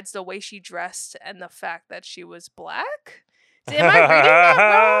besides the way she dressed and the fact that she was black. Am I reading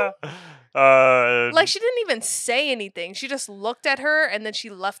that wrong? Like, she didn't even say anything. She just looked at her and then she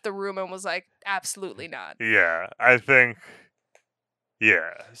left the room and was like, absolutely not. Yeah, I think.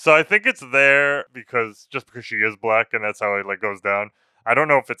 Yeah, so I think it's there because she is black and that's how it like goes down. I don't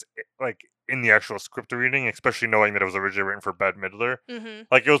know if it's like in the actual script reading, especially knowing that it was originally written for Bette Midler. Mm-hmm.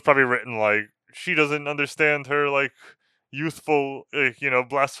 Like it was probably written like she doesn't understand her like youthful,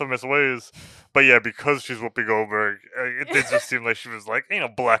 blasphemous ways. But yeah, because she's Whoopi Goldberg, it did just seem like she was like, ain't no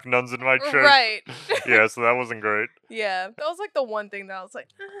black nuns in my church. Right. Yeah, so that wasn't great. Yeah, that was like the one thing that I was like,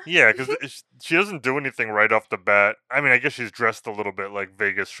 Yeah, because she doesn't do anything right off the bat. I mean, I guess she's dressed a little bit like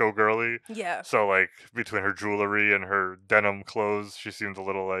Vegas showgirly. Yeah. So like between her jewelry and her denim clothes, she seemed a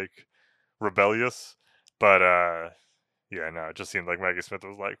little like rebellious. But yeah, no, it just seemed like Maggie Smith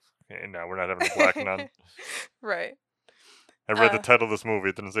was like, hey, no, we're not having a black nun. Right. I read the title of this movie.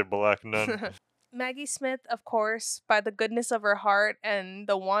 It didn't say black nun. Maggie Smith, of course, by the goodness of her heart and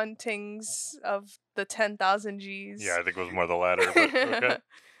the wantings of the 10,000 G's. Yeah, I think it was more the latter. But okay.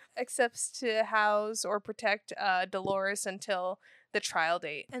 Accepts to house or protect Dolores until the trial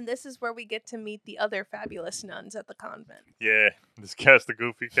date. And this is where we get to meet the other fabulous nuns at the convent. Yeah, this cast of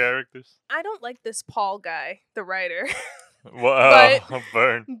goofy characters. I don't like this Paul guy, the writer. Wow,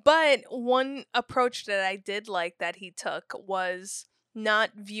 burn. But one approach that I did like that he took was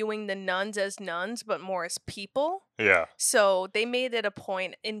not viewing the nuns as nuns, but more as people. Yeah. So they made it a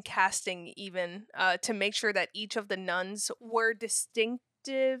point in casting even to make sure that each of the nuns were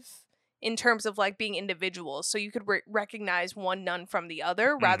distinctive in terms of like being individuals. So you could recognize one nun from the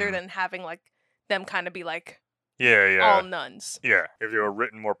other rather than having like them kind of be like all nuns. Yeah, if they were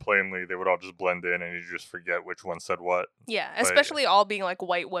written more plainly, they would all just blend in and you just forget which one said what. Yeah, especially all being like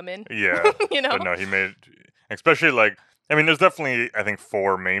white women. Yeah. You know? But no, he made, especially like, I mean, there's definitely, I think,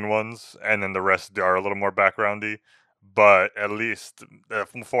 4 main ones, and then the rest are a little more backgroundy. But at least the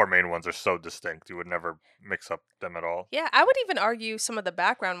 4 main ones are so distinct, you would never mix up them at all. Yeah, I would even argue some of the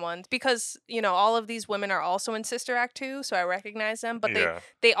background ones because, all of these women are also in Sister Act 2, so I recognize them, but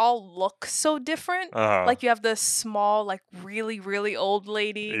they all look so different. Like you have the small, like really, really old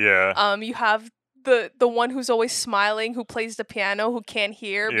lady. Yeah. You have the one who's always smiling, who plays the piano, who can't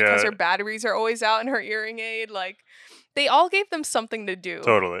hear because her batteries are always out in her hearing aid. Like, they all gave them something to do.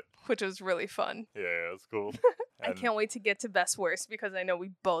 Totally. Which was really fun. Yeah, that's cool. I can't wait to get to Best Worst because I know we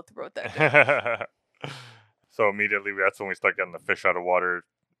both wrote that down. So immediately, that's when we start getting the fish out of water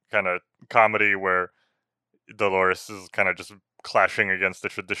kind of comedy where Dolores is kind of just clashing against the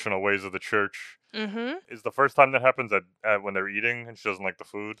traditional ways of the church. Mm-hmm. Is the first time that happens at when they're eating and she doesn't like the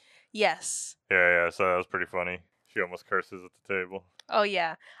food? Yes. Yeah, so that was pretty funny. She almost curses at the table. Oh,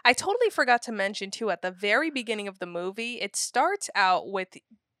 yeah. I totally forgot to mention, too, at the very beginning of the movie, it starts out with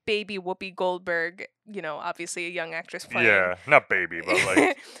baby Whoopi Goldberg, obviously a young actress playing. Yeah, not baby, but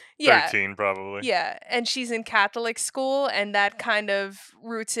like 13 probably. Yeah, and she's in Catholic school, and that kind of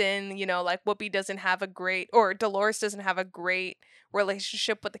roots in, like Whoopi doesn't have Dolores doesn't have a great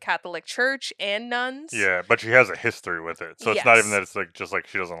relationship with the Catholic Church and nuns. Yeah, but she has a history with it. So it's not even that it's like just like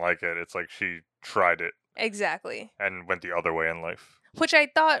she doesn't like it. It's like she tried it. Exactly. And went the other way in life. Which I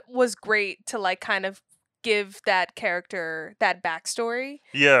thought was great to like kind of give that character that backstory.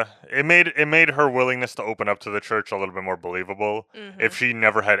 Yeah, it made her willingness to open up to the church a little bit more believable. Mm-hmm. If she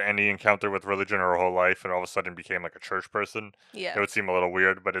never had any encounter with religion her whole life and all of a sudden became like a church person, it would seem a little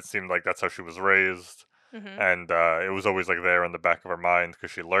weird, but it seemed like that's how she was raised. Mm-hmm. And it was always like there in the back of her mind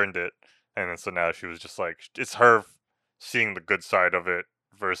because she learned it. And then so now she was just like, it's her seeing the good side of it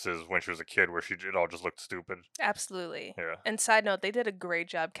versus when she was a kid where it all just looked stupid. Absolutely. Yeah. And side note, they did a great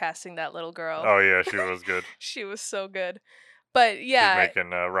job casting that little girl. Oh yeah, she was good. She was so good. But yeah. She's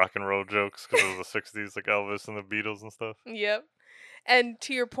making rock and roll jokes because it was the 60s, like Elvis and the Beatles and stuff. Yep. And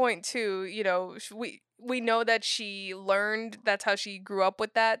to your point too, we know that she learned, that's how she grew up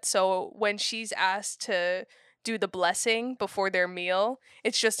with that. So when she's asked to do the blessing before their meal,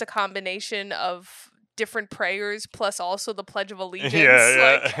 it's just a combination of different prayers plus also the Pledge of Allegiance.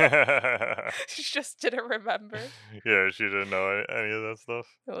 Yeah. She just didn't remember. Yeah, she didn't know any of that stuff.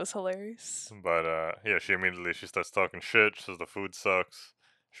 It was hilarious. But yeah, she starts talking shit. She says the food sucks.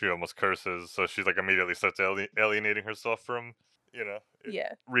 She almost curses, so she like immediately starts alienating herself from,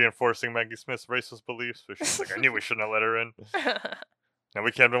 Yeah. reinforcing Maggie Smith's racist beliefs. So she's like, I knew we shouldn't have let her in. Now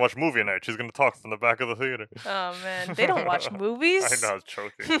we can't even watch movie night. She's gonna talk from the back of the theater. Oh man, they don't watch movies. I know, I was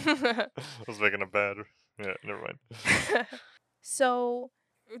joking. I was making a bad. Yeah, never mind. So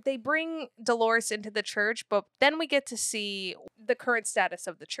they bring Dolores into the church, but then we get to see the current status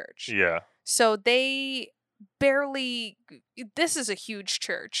of the church. Yeah. So they barely. This is a huge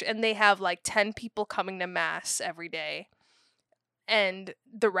church, and they have like 10 people coming to mass every day, and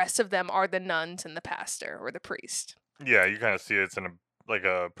the rest of them are the nuns and the pastor or the priest. Yeah, you kind of see it's in a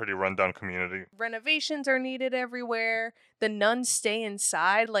pretty rundown community. Renovations are needed everywhere. The nuns stay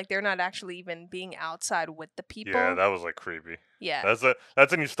inside, like they're not actually even being outside with the people. Yeah, that was like creepy. Yeah.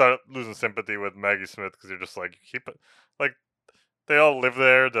 That's when you start losing sympathy with Maggie Smith because you're just like, keep it like they all live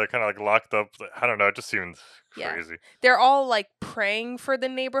there. They're kind of like locked up. I don't know. It just seemed crazy. They're all like praying for the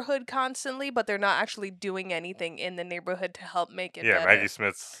neighborhood constantly, but they're not actually doing anything in the neighborhood to help make it better. Maggie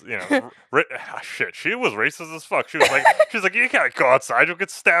Smith's, shit. She was racist as fuck. She was like, you can't go outside. You'll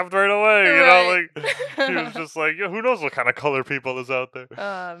get stabbed right away. You know, like she was just like, who knows what kind of color people is out there.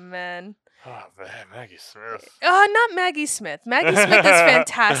 Oh man. Oh man, Maggie Smith. Not Maggie Smith. Maggie Smith is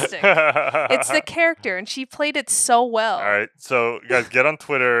fantastic. It's the character, and she played it so well. All right, so guys, get on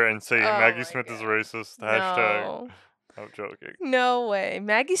Twitter and say Maggie Smith is racist. No. # I'm joking. No way.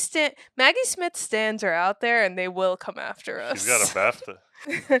 Maggie Smith stands are out there, and they will come after us. She's got a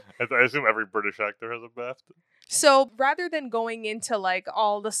BAFTA. I assume every British actor has a BAFTA. So rather than going into like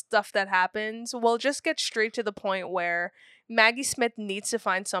all the stuff that happens, we'll just get straight to the point where Maggie Smith needs to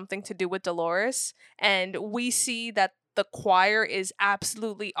find something to do with Dolores, and we see that the choir is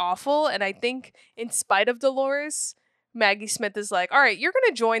absolutely awful, and I think in spite of Dolores, Maggie Smith is like, all right, you're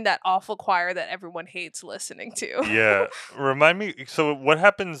going to join that awful choir that everyone hates listening to. Yeah. Remind me, so what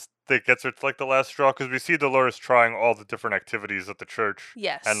happens that gets her to like the last straw? Because we see Dolores trying all the different activities at the church.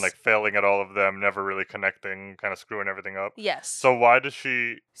 Yes. And like failing at all of them, never really connecting, kind of screwing everything up. Yes. So why does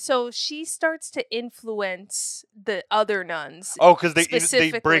she... So she starts to influence the other nuns. Oh, because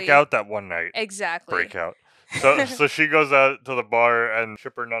they break out that one night. Exactly. Break out. So she goes out to the bar, and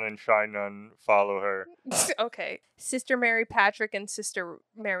Chipper Nun and Shy Nun follow her. Okay. Sister Mary Patrick and Sister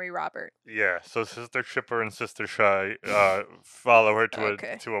Mary Robert. Yeah, so Sister Chipper and Sister Shy follow her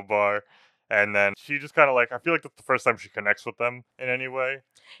to a bar, and then she just kind of like, I feel like that's the first time she connects with them in any way.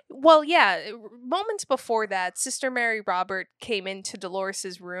 Well, yeah. Moments before that, Sister Mary Robert came into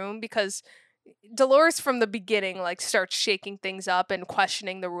Dolores's room because Dolores from the beginning like starts shaking things up and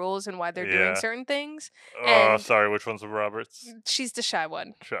questioning the rules and why they're doing certain things. Oh, sorry, which one's the Roberts? She's the shy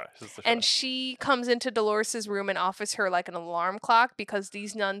one. She's the shy. And she comes into Dolores's room and offers her like an alarm clock because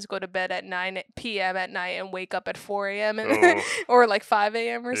these nuns go to bed at 9 p.m. at night and wake up at 4 a.m. or like 5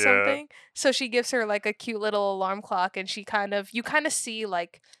 a.m. or something. So she gives her like a cute little alarm clock, and you kind of see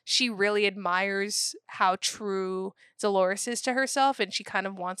like she really admires how true Dolores is to herself, and she kind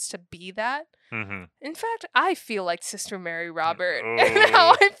of wants to be that. Mm-hmm. In fact, I feel like Sister Mary Robert and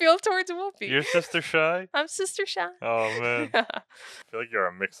how I feel towards Whoopi. You're Sister Shy? I'm Sister Shy. Oh, man. I feel like you're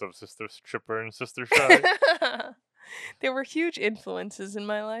a mix of Sister Chipper and Sister Shy. There were huge influences in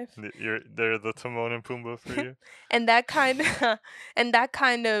my life. They're the Timon and Pumbaa for you. and that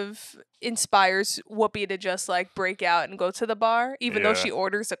kind of inspires Whoopi to just like break out and go to the bar, even though she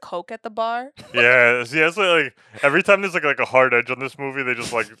orders a Coke at the bar. Yeah, it's like every time there's like a hard edge on this movie, they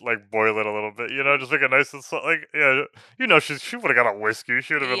just like boil it a little bit, just make it nice and she would have got a whiskey.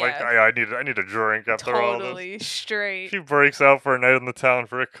 She would have been like, I need a drink after all this. Totally straight. She breaks out for a night in the town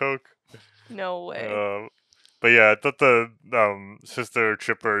for a Coke. No way. But yeah, I thought the Sister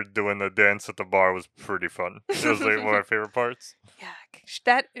Chipper doing the dance at the bar was pretty fun. It was like one of my favorite parts.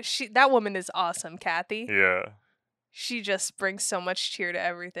 Yeah, that woman is awesome, Kathy. Yeah. She just brings so much cheer to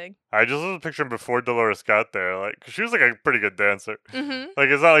everything. I just was picturing before Dolores got there, like, 'cause she was like a pretty good dancer. Mm-hmm. Like,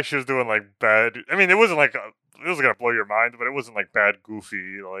 it's not like she was doing like bad. I mean, it wasn't like it was gonna blow your mind, but it wasn't like bad,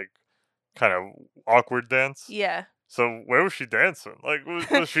 goofy, like kind of awkward dance. Yeah. So where was she dancing? Like,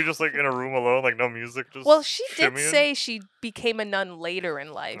 was she just like in a room alone, like no music? Just well, she did shimmying? say she became a nun later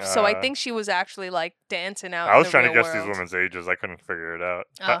in life, so I think she was actually like dancing out. I was trying to real guess world. these women's ages. I couldn't figure it out.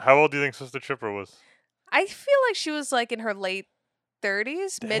 How old do you think Sister Chipper was? I feel like she was like in her late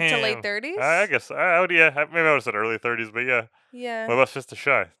 30s, mid to late Damn. 30s. I guess I would. Yeah, maybe I would have said early 30s, but yeah. Yeah. What about Sister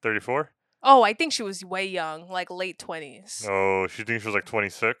Shy? 34? Oh, I think she was way young, like late 20s. Oh, she thinks she was like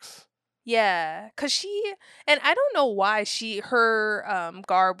 26. Yeah, cause and I don't know why her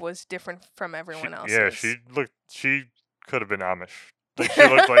garb was different from everyone else's. Yeah, she could have been Amish. Like she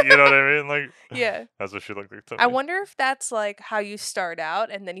looked like, you know what I mean? Like, yeah, that's what she looked like to I me. wonder if that's like how you start out,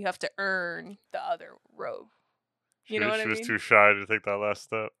 and then you have to earn the other robe. You know what I mean? She was too shy to take that last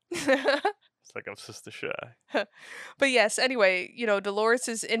step. It's like I'm Sister Shy. But yes, anyway, Dolores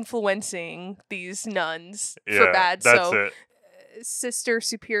is influencing these nuns Yeah, for bad. that's So it. Sister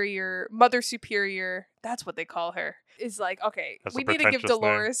Superior, Mother Superior, that's what they call her, is like, okay, That's we a need to give pretentious name.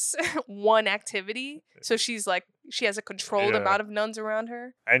 Dolores one activity. So she's like, she has a controlled Yeah. amount of nuns around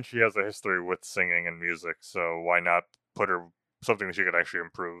her. And she has a history with singing and music, so why not put her something that she could actually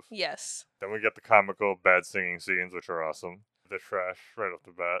improve? Yes. Then we get the comical bad singing scenes, which are awesome. The trash right off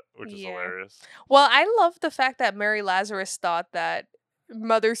the bat, which is Yeah. hilarious. Well, I love the fact that Mary Lazarus thought that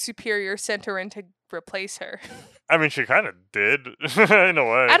Mother Superior sent her in to replace her. I mean, she kind of did, in a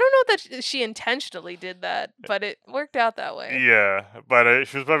way. I don't know that she intentionally did that, but it worked out that way. Yeah, but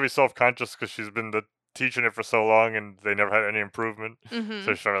she was probably self-conscious because she's been teaching it for so long and they never had any improvement. Mhm.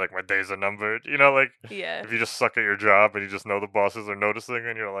 So she's probably like, my days are numbered. You know, like, Yeah. if you just suck at your job and you just know the bosses are noticing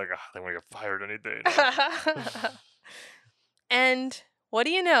and you're like, they're going to get fired any day now. And what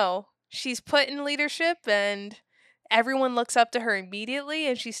do you know? She's put in leadership and everyone looks up to her immediately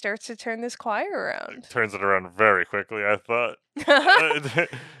and she starts to turn this choir around. Turns it around very quickly, I thought. I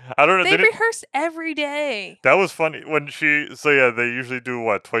don't know. They did it- rehearse every day. That was funny when they usually do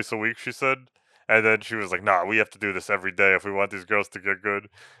what, twice a week, she said? And then she was like, nah, we have to do this every day if we want these girls to get good.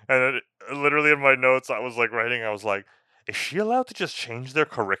 And then literally in my notes, I was like writing, I was like, is she allowed to just change their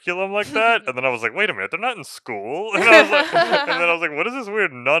curriculum like that? And then I was like, wait a minute, they're not in school. And I was like, and then I was like, what is this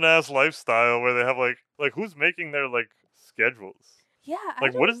weird nun-ass lifestyle where they have like who's making their like schedules? Yeah.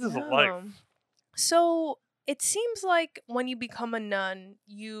 Like, what is this know. life? So it seems like when you become a nun,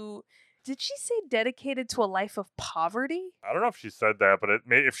 did she say dedicated to a life of poverty? I don't know if she said that, but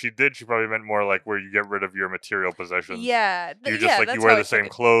if she did, she probably meant more like where you get rid of your material possessions. Yeah. You just that's you wear how I the same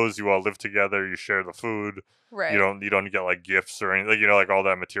took it. clothes, you all live together, you share the food. Right. You don't get like gifts or anything. Like all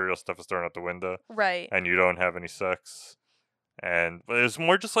that material stuff is thrown out the window. Right. And you don't have any sex. But it's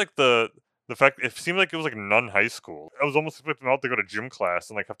more just like the fact it seemed like it was like nun high school. I was almost expecting them all to go to gym class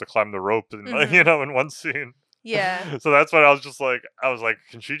and like have to climb the rope and in one scene. Yeah. So that's what I was like,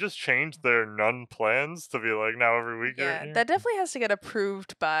 can she just change their nun plans to be like now every week? Yeah, that definitely has to get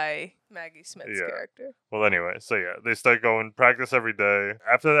approved by Maggie Smith's Yeah. character. Well, anyway, so yeah, they start going practice every day.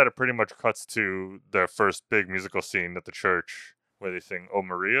 After that, it pretty much cuts to their first big musical scene at the church where they sing "Oh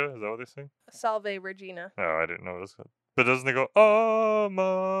Maria." Is that what they sing? Salve Regina. Oh, I didn't know it was good. But doesn't it go "Oh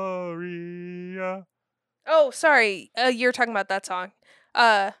Maria"? Oh, sorry. You're talking about that song.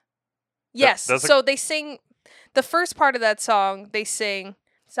 Yes. that's a- So they sing the first part of that song. They sing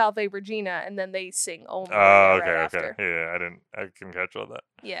Salve Regina, and then they sing Oh Maria Oh, okay, right okay. after. Yeah, I couldn't catch all that.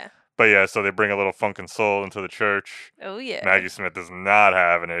 Yeah. But yeah, so they bring a little funk and soul into the church. Oh yeah. Maggie Smith is not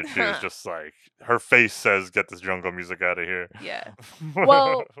having it. She was just like, her face says, "Get this jungle music out of here." Yeah.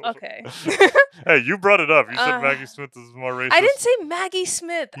 Well, okay. Hey, you brought it up. You said Uh, Maggie Smith is more racist. I didn't say Maggie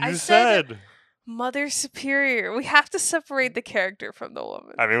Smith. You I said. Mother Superior. We have to separate the character from the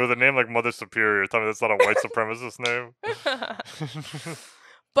woman. I mean, with a name like Mother Superior, tell me that's not a white supremacist name.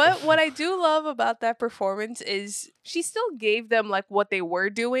 But what I do love about that performance is she still gave them like what they were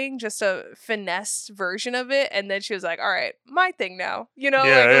doing, just a finessed version of it, and then she was like, "All right, my thing now." You know,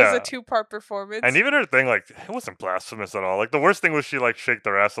 Yeah, like it yeah. was a 2-part performance. And even her thing, like, it wasn't blasphemous at all. Like, the worst thing was she, like, shake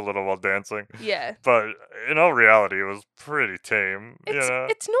their ass a little while dancing. Yeah. But in all reality, it was pretty tame, you know?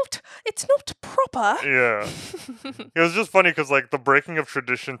 It's not proper. Yeah. It was just funny because, like, the breaking of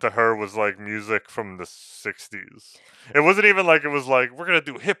tradition to her was, like, music from the 60s. It wasn't even like it was like, we're going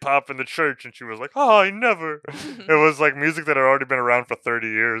to do hip-hop in the church. And she was like, oh, I never. It was, like, music that had already been around for 30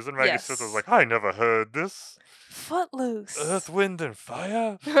 years. And Maggie Smith was like, I never heard this. Footloose. Earth, Wind, and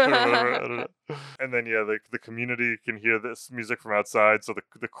Fire? I don't know. And then, yeah, the community can hear this music from outside, so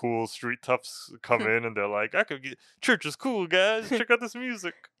the cool street toughs come in, and they're like, church is cool, guys. Check out this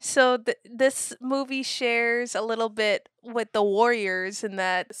music. So this movie shares a little bit with the Warriors in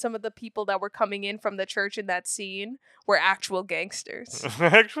that some of the people that were coming in from the church in that scene were actual gangsters.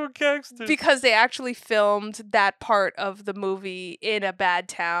 Actual gangsters. Because they actually filmed that part of the movie in a bad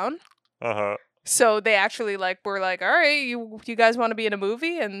town. Uh-huh. So they actually were like, all right, you guys want to be in a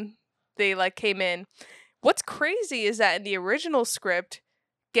movie? And they came in. What's crazy is that in the original script,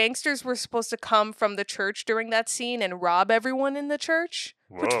 gangsters were supposed to come from the church during that scene and rob everyone in the church,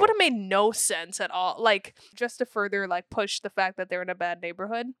 which Whoa. would have made no sense at all. Like, just to further like push the fact that they're in a bad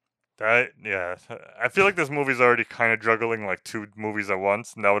neighborhood. Yeah. I feel like this movie's already kind of juggling like 2 movies at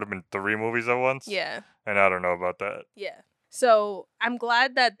once, and that would have been 3 movies at once. Yeah. And I don't know about that. Yeah. So I'm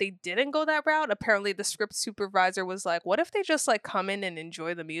glad that they didn't go that route. Apparently, the script supervisor was like, "What if they just like come in and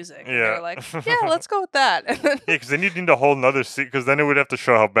enjoy the music?" And Yeah. they're like, "Yeah, let's go with that." And then, Yeah, because then you'd need a whole nother scene, because then it would have to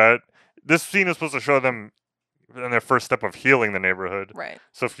show how bad. This scene is supposed to show them in their first step of healing the neighborhood. right.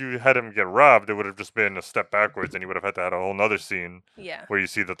 So if you had him get robbed, it would have just been a step backwards, and you would have had to have a whole nother scene Yeah. where you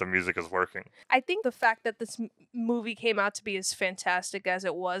see that the music is working. I think the fact that this movie came out to be as fantastic as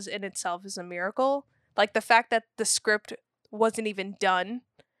it was in itself is a miracle. Like the fact that the script wasn't even done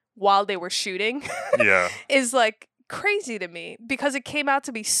while they were shooting Yeah. is like crazy to me because it came out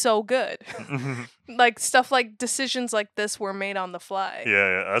to be so good. Like stuff like decisions like this were made on the fly.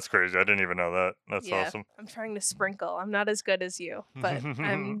 Yeah, that's crazy. I didn't even know that. That's Yeah, awesome. I'm trying to sprinkle. I'm not as good as you, but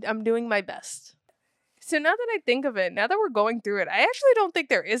I'm doing my best. So now that I think of it, now that we're going through it, I actually don't think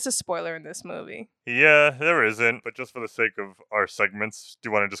there is a spoiler in this movie. Yeah, there isn't. But just for the sake of our segments, do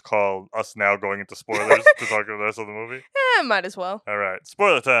you want to just call us now going into spoilers to talk about the rest of the movie? Might as well. All right,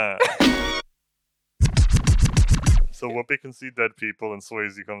 spoiler time. So Whoopi can see dead people, and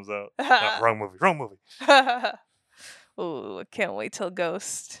Swayze comes out. Wrong movie. Ooh, I can't wait till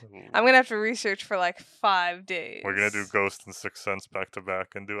Ghost. I'm gonna have to research for like 5 days. We're gonna do Ghost and Sixth Sense back to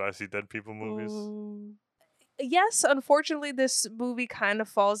back, and do I See Dead People movies. Ooh. Yes, unfortunately, this movie kind of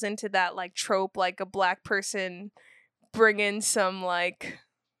falls into that like trope, like a black person bringing some like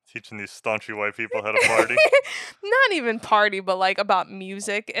Teaching these staunchy white people how to party not even party, but like about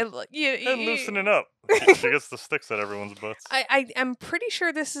music and and loosening up. She gets the sticks at everyone's butts. I'm pretty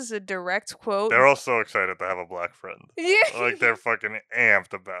sure this is a direct quote. They're all so excited to have a black friend. Yeah. Like they're fucking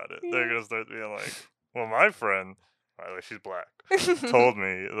amped about it. They're gonna start being like, "Well, my friend, by the way, she's black, told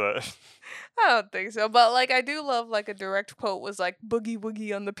me that." I don't think so, but like I do love like a direct quote was like "boogie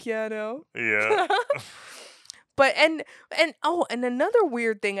woogie on the piano." Yeah. But and another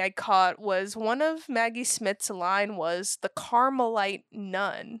weird thing I caught was one of Maggie Smith's line was the Carmelite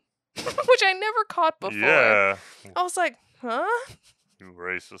nun, which I never caught before. Yeah. I was like, huh? You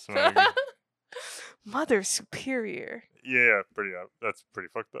racist, Maggie. Mother superior. Yeah, that's pretty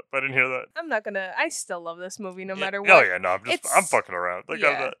fucked up. I didn't hear that. I still love this movie no matter Oh what. yeah, no, I'm fucking around. Like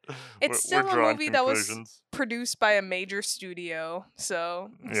yeah. It's still a drawing movie that was conclusions. produced by a major studio,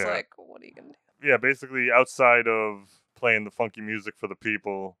 so it's Yeah. like, what are you gonna do? Yeah, basically outside of playing the funky music for the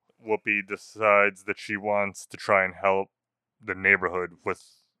people, Whoopi decides that she wants to try and help the neighborhood with,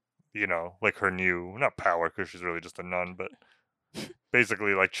 like her new, not power because she's really just a nun, but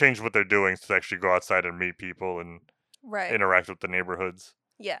basically like change what they're doing to actually go outside and meet people and Right. interact with the neighborhoods.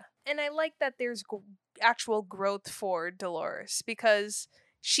 Yeah. And I like that there's actual growth for Dolores because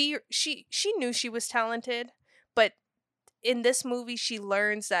she knew she was talented, but in this movie she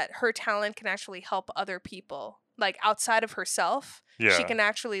learns that her talent can actually help other people. Like outside of herself, she Yeah. can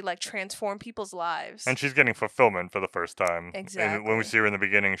actually like transform people's lives. And she's getting fulfillment for the first time. And when Exactly. we see her in the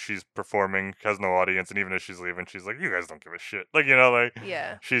beginning, she's performing, has no audience, and even as she's leaving, she's like, "You guys don't give a shit." Like, like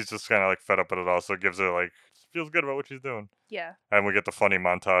Yeah. she's just kind of like fed up with it all. So it gives her like feels good about what she's doing. Yeah. And we get the funny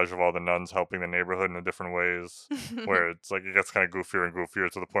montage of all the nuns helping the neighborhood in different ways, where it's like it gets kind of goofier and goofier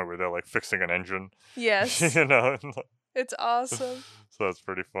to the point where they're like fixing an engine. Yes. It's awesome. So that's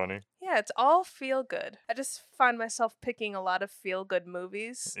pretty funny. Yeah, it's all feel good. I just find myself picking a lot of feel good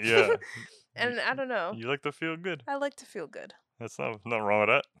movies. Yeah. And I don't know. You like to feel good. I like to feel good. That's nothing wrong with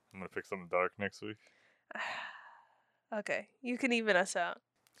that. I'm gonna pick something dark next week. Okay, you can even us out.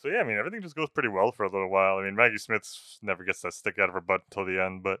 So yeah, I mean everything just goes pretty well for a little while. I mean Maggie Smith never gets that stick out of her butt until the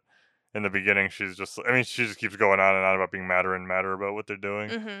end, but in the beginning she just keeps going on and on about being madder and madder about what they're doing.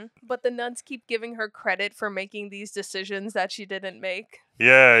 Mm-hmm. But the nuns keep giving her credit for making these decisions that she didn't make.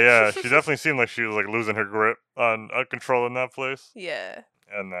 Yeah. She definitely seemed like she was like losing her grip on controlling that place. Yeah.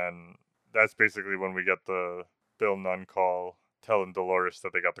 And then that's basically when we get the Bill Nunn call telling Dolores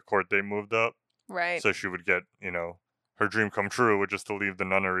that they got the court date moved up. Right. So she would get, her dream come true, which is to leave the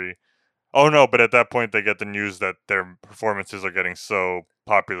nunnery. Oh no, but at that point they get the news that their performances are getting so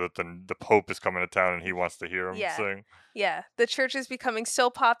popular that the Pope is coming to town and he wants to hear them sing. Yeah. The church is becoming so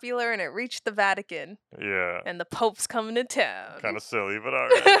popular and it reached the Vatican. Yeah. And the Pope's coming to town. Kind of silly, but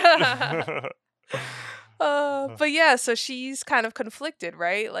alright. But yeah, so she's kind of conflicted,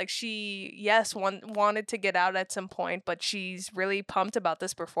 right? Like she, yes, wanted to get out at some point, but she's really pumped about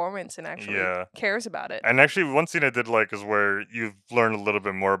this performance and actually cares about it. And actually, one scene I did like is where you learn a little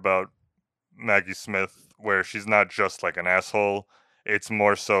bit more about Maggie Smith, where she's not just like an asshole It's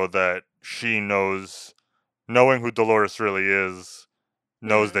more so that she knowing who Dolores really is,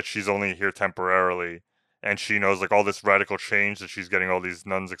 knows that she's only here temporarily, and she knows like all this radical change that she's getting all these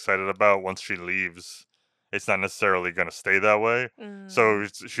nuns excited about. Once she leaves, it's not necessarily going to stay that way. So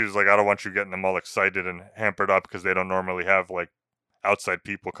she was like, I don't want you getting them all excited and hampered up because they don't normally have like outside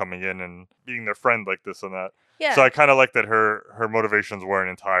people coming in and being their friend like this and that. Yeah. So I kind of like that her motivations weren't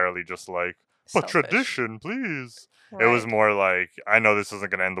entirely just like, but Selfish. tradition, please. It was more like, I know this isn't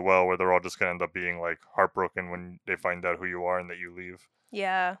going to end well, where they're all just going to end up being like heartbroken when they find out who you are and that you leave.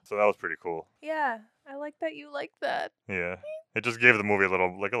 Yeah. So that was pretty cool. Yeah. I like that you like that. Yeah. It just gave the movie a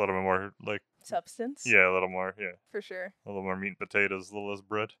little bit more like Substance. yeah, a little more, yeah. For sure. A little more meat and potatoes, a little less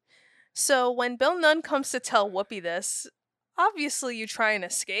bread. So when Bill Nunn comes to tell Whoopi this, obviously you try and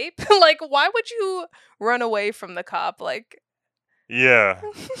escape. Like, why would you run away from the cop? Like, Yeah.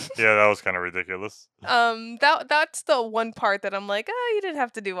 Yeah, that was kind of ridiculous. that's the one part that I'm like, oh, you didn't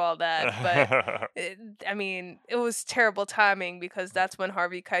have to do all that. But I mean, it was terrible timing because that's when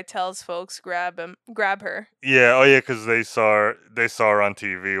Harvey Keitel's folks grab her. Yeah, oh yeah, because they saw her on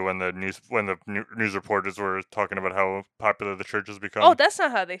TV when the news reporters were talking about how popular the church has become. Oh, that's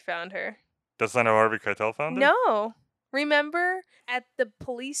not how they found her. That's not how Harvey Keitel found her? No. Remember at the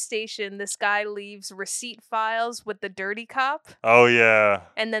police station, this guy leaves receipt files with the dirty cop? Oh yeah.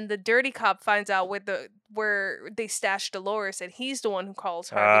 And then the dirty cop finds out where they stashed Dolores, and he's the one who calls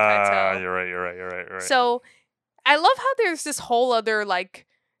Harvey Keitel. You're right. So I love how there's this whole other like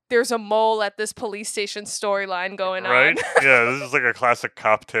there's a mole at this police station storyline going on. Right? Yeah, this is like a classic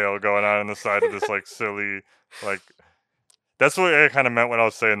cop tale going on the side of this like silly like. That's what I kind of meant when I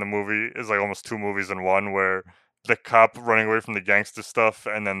was saying the movie is like almost two movies in one, where the cop running away from the gangster stuff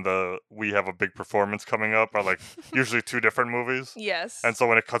and then we have a big performance coming up are like usually two different movies. Yes. And so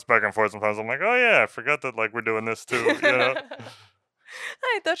when it cuts back and forth, sometimes I'm like, oh yeah, I forgot that like we're doing this too, you know?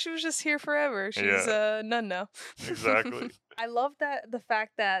 I thought she was just here forever. She's a nun now. Exactly. I love the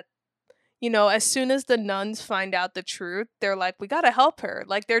fact that, you know, as soon as the nuns find out the truth, they're like, we gotta help her.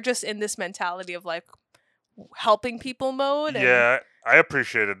 Like they're just in this mentality of like helping people mode. Yeah, I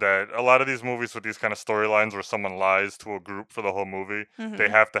appreciated that. A lot of these movies with these kind of storylines where someone lies to a group for the whole movie, they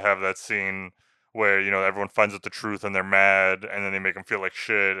have to have that scene where, you know, everyone finds out the truth and they're mad and then they make them feel like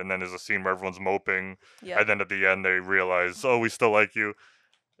shit, and then there's a scene where everyone's moping, and then at the end they realize, oh, we still like you.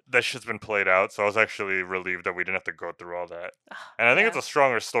 That shit's been played out, so I was actually relieved that we didn't have to go through all that. And I think it's a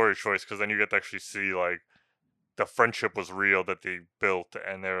stronger story choice because then you get to actually see like the friendship was real that they built,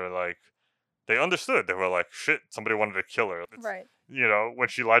 and they were like, they understood. They were like, shit, somebody wanted to kill her. Right. You know, when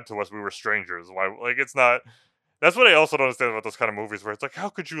she lied to us, we were strangers. Why? Like, it's not. That's what I also don't understand about those kind of movies where it's like, how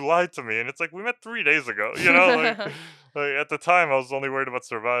could you lie to me? And it's like, we met 3 days ago. You know, like at the time, I was only worried about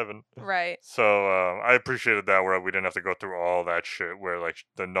surviving. Right. So I appreciated that where we didn't have to go through all that shit where like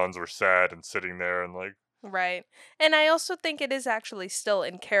the nuns were sad and sitting there and like. Right. And I also think it is actually still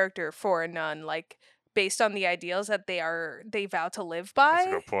in character for a nun, like based on the ideals that they vow to live by. That's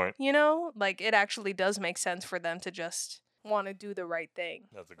a good point. You know, like it actually does make sense for them to just want to do the right thing.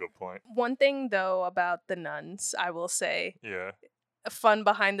 That's a good point. One thing though about the nuns, I will say, yeah, fun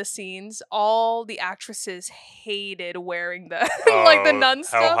behind the scenes, all the actresses hated wearing the like the nun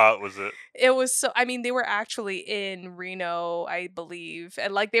stuff. How hot was it? It was so, I mean, they were actually in Reno, I believe,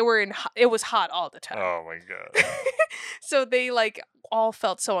 and like they were it was hot all the time. Oh my god. So they like all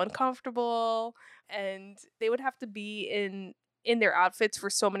felt so uncomfortable, and they would have to be in their outfits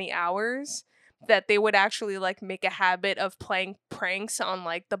for so many hours that they would actually like make a habit of playing pranks on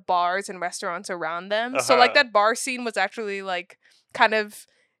like the bars and restaurants around them. So like that bar scene was actually like kind of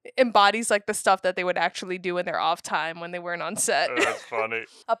embodies like the stuff that they would actually do in their off time when they weren't on set. That's funny.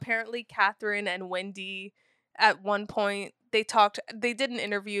 Apparently Catherine and Wendy at one point they did an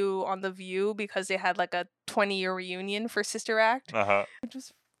interview on The View because they had like a 20-year reunion for Sister Act, which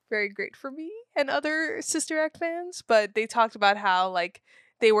was very great for me and other Sister Act fans. But they talked about how like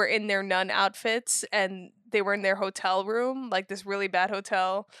they were in their nun outfits and they were in their hotel room, like this really bad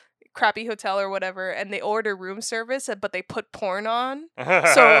hotel, crappy hotel or whatever, and they order room service, but they put porn on. So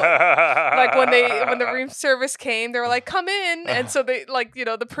like when the room service came, they were like, come in. And so they like, you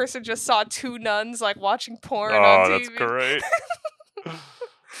know, the person just saw two nuns like watching porn on TV. Oh, that's great.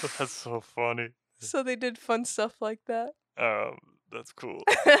 That's so funny. So they did fun stuff like that. That's cool.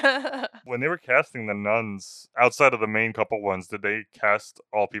 When they were casting the nuns, outside of the main couple ones, did they cast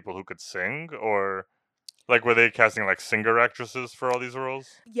all people who could sing? Or like were they casting like singer actresses for all these roles?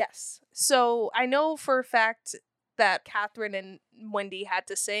 Yes. So I know for a fact that Catherine and Wendy had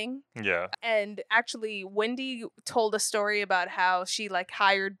to sing. Yeah. And actually, Wendy told a story about how she like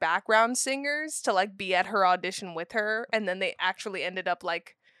hired background singers to like be at her audition with her, and then they actually ended up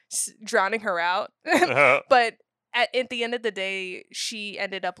like drowning her out. But at the end of the day, she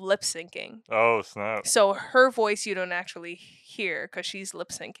ended up lip syncing. Oh, snap. So her voice you don't actually hear because she's lip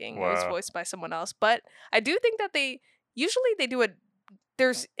syncing. It was Wow. voiced by someone else. But I do think that they do it.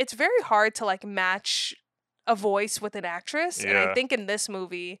 It's very hard to like match a voice with an actress. And I Yeah. think in this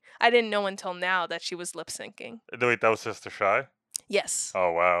movie, I didn't know until now that she was lip syncing. Wait, that was Sister Shy? Yes.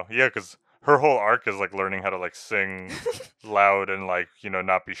 Oh, wow. Yeah, because her whole arc is like learning how to like sing loud and like,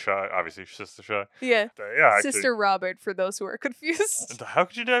 not be shy. Obviously, Sister Shy. Yeah. Yeah, actually. Sister Robert, for those who are confused. How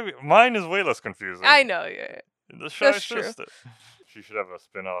could you do? Mine is way less confusing. I know, yeah. The Shy That's true. Sister. She should have a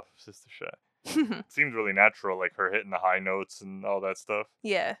spin-off, Sister Shy. It seemed really natural, like her hitting the high notes and all that stuff.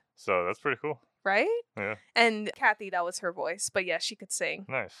 Yeah. So that's pretty cool. Right? Yeah. And Kathy, that was her voice. But yeah, she could sing.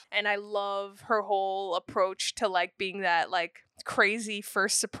 Nice. And I love her whole approach to like being that like crazy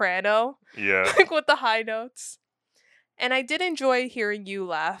first soprano. Yeah. Like with the high notes. And I did enjoy hearing you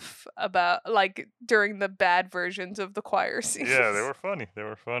laugh about like during the bad versions of the choir scenes. Yeah, they were funny. They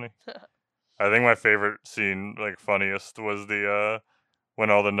were funny. I think my favorite scene, like funniest, was the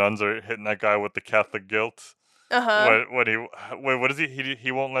when all the nuns are hitting that guy with the Catholic guilt. Uh-huh. What is he?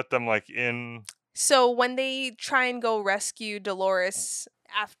 He won't let them like in. So when they try and go rescue Dolores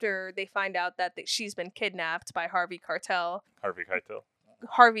after they find out that she's been kidnapped by Harvey Keitel,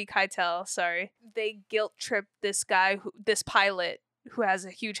 sorry, they guilt trip this guy, this pilot who has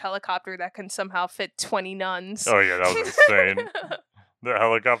a huge helicopter that can somehow fit 20 nuns. Oh yeah, that was insane. The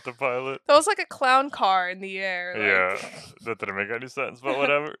helicopter pilot. That was like a clown car in the air. Yeah, that didn't make any sense, but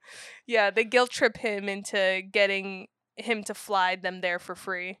whatever. Yeah, they guilt trip him into getting him to fly them there for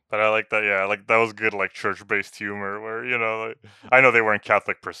free. But I like that. Yeah, like that was good, like church-based humor. Where like, I know they weren't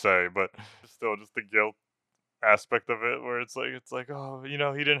Catholic per se, but still, just the guilt aspect of it, where it's like, oh, he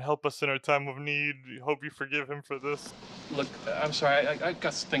didn't help us in our time of need. Hope you forgive him for this. Look, I'm sorry, I've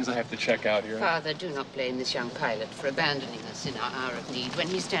got some things I have to check out here. Father, do not blame this young pilot for abandoning us in our hour of need. When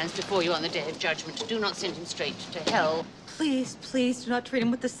he stands before you on the day of judgment, do not send him straight to hell. Please, please do not treat him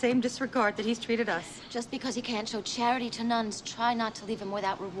with the same disregard that he's treated us. Just because he can't show charity to nuns, try not to leave him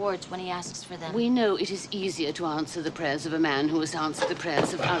without rewards when he asks for them. We know it is easier to answer the prayers of a man who has answered the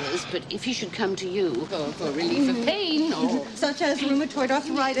prayers of others, but if he should come to you for relief of pain or... Such as rheumatoid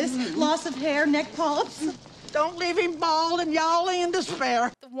arthritis, loss of hair, neck polyps. Don't leave him bald and yowling in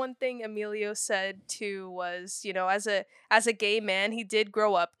despair. The one thing Emilio said too was, as a gay man, he did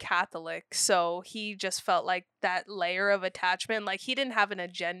grow up Catholic, so he just felt like that layer of attachment, like he didn't have an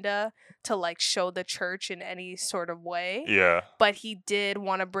agenda to like show the church in any sort of way. Yeah. But he did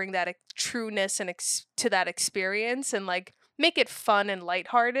want to bring that trueness and to that experience and like make it fun and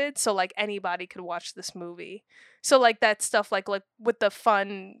lighthearted so like anybody could watch this movie. So like that stuff like with the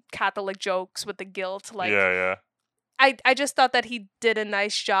fun Catholic jokes with the guilt, like yeah. I just thought that he did a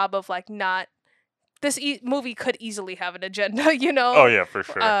nice job of like not this movie could easily have an agenda, Oh yeah, for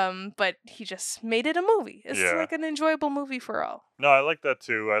sure. But he just made it a movie. It's like an enjoyable movie for all. No, I like that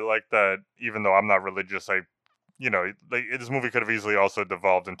too. I like that even though I'm not religious, like this movie could have easily also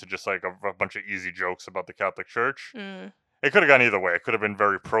devolved into just like a bunch of easy jokes about the Catholic Church. It could have gone either way. It could have been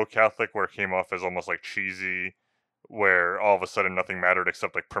very pro-Catholic, where it came off as almost like cheesy, where all of a sudden nothing mattered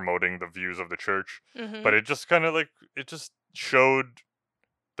except like promoting the views of the church. But it just kind of like, it just showed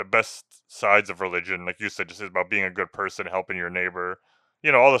the best sides of religion. Like you said, just about being a good person, helping your neighbor,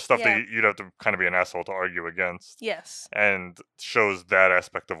 all the stuff that you'd have to kind of be an asshole to argue against. Yes. And shows that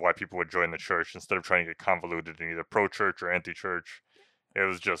aspect of why people would join the church instead of trying to get convoluted in either pro-church or anti-church. It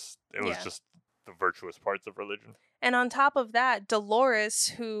was just the virtuous parts of religion. And on top of that, Dolores,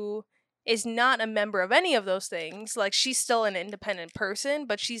 who is not a member of any of those things, like she's still an independent person,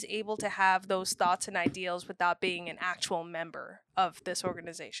 but she's able to have those thoughts and ideals without being an actual member of this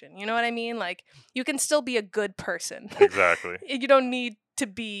organization. You know what I mean? Like you can still be a good person. Exactly. You don't need to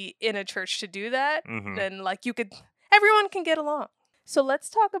be in a church to do that. And like everyone can get along. So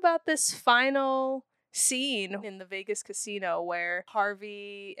let's talk about this final scene in the Vegas casino where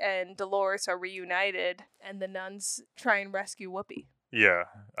Harvey and Dolores are reunited and the nuns try and rescue Whoopi. Yeah.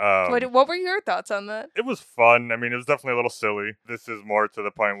 What were your thoughts on that? It was fun. I mean, it was definitely a little silly. This is more to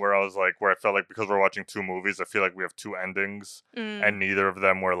the point where I felt like because we're watching two movies, I feel like we have two endings and neither of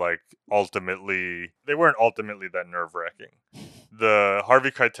them were like they weren't ultimately that nerve-wracking. The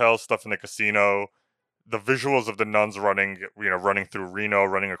Harvey Keitel stuff in the casino, the visuals of the nuns running through Reno,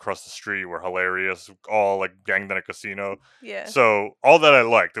 running across the street were hilarious, all like ganged in a casino. Yeah. So all that I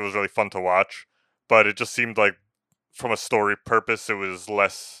liked, it was really fun to watch, but it just seemed like from a story purpose, it was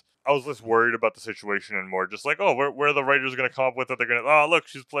less. I was less worried about the situation and more just like, oh, where are the writers going to come up with it? They're going to, oh, look,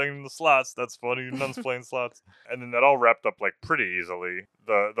 she's playing the slots. That's funny. Nun's playing slots. And then that all wrapped up like pretty easily.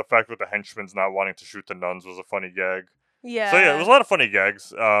 The fact that the henchman's not wanting to shoot the nuns was a funny gag. Yeah. So yeah, it was a lot of funny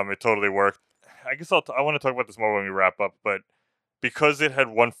gags. It totally worked. I guess I want to talk about this more when we wrap up, but because it had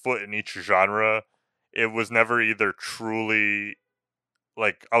one foot in each genre, it was never either truly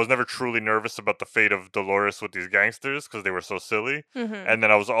like I was never truly nervous about the fate of Dolores with these gangsters because they were so silly. Mhm. And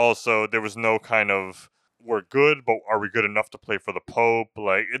then I was also there was no kind of we're good, but are we good enough to play for the Pope?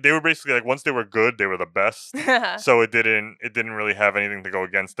 Like they were basically like once they were good, they were the best. So it didn't really have anything to go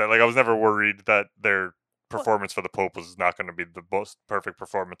against that. Like I was never worried that their performance for the Pope was not going to be the most perfect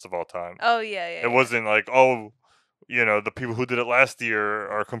performance of all time. Oh yeah, yeah. It wasn't like, oh, the people who did it last year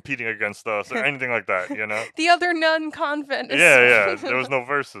are competing against us or anything like that, The other nun convent. Yeah. There was no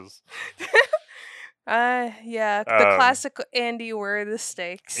verses. Yeah. The classic Andy were the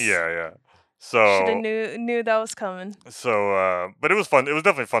stakes. Yeah. Should have So, knew that was coming. but it was fun. It was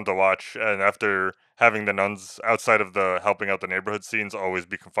definitely fun to watch. And after having the nuns outside of the helping out the neighborhood scenes always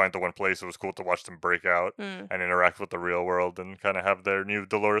be confined to one place, it was cool to watch them break out and interact with the real world and kind of have their new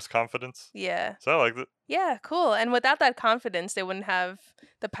Dolores confidence. Yeah. So I liked it. Yeah, cool. And without that confidence, they wouldn't have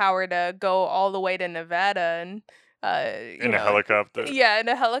the power to go all the way to Nevada and In a helicopter. Yeah, in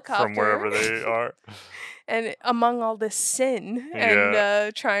a helicopter. From wherever they are. And among all this sin Yeah.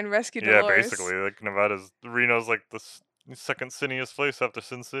 and try and rescue Yeah, Dolores. basically. Like Reno's like the second sinniest place after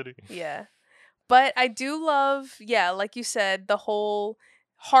Sin City. Yeah. But I do love, like you said, the whole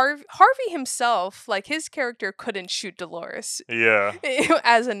Harvey himself, like his character couldn't shoot Dolores Yeah.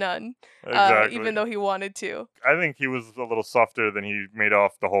 as a nun, Exactly. even though he wanted to. I think he was a little softer than he made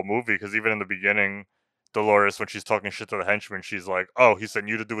off the whole movie because even in the beginning, Dolores, when she's talking shit to the henchman, she's like, oh, he sent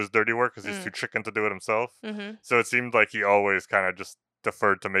you to do his dirty work because he's too chicken to do it himself. Mhm. So it seemed like he always kind of just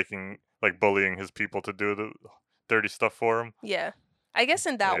deferred to bullying his people to do the dirty stuff for him. Yeah. I guess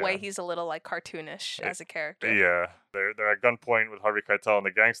in that way Yeah. he's a little like cartoonish as a character. Yeah. They're at gunpoint with Harvey Keitel and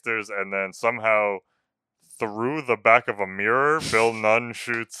the gangsters, and then somehow through the back of a mirror, Bill Nunn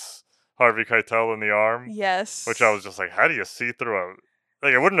shoots Harvey Keitel in the arm. Yes. Which I was just like, how do you see through a...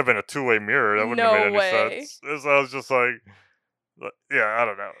 Like, it wouldn't have been a two-way mirror. That wouldn't No have made any way. sense. So I was just like... Yeah, I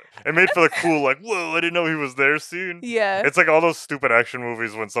don't know. It made for the cool, like, whoa, I didn't know he was there scene. Yeah. It's like all those stupid action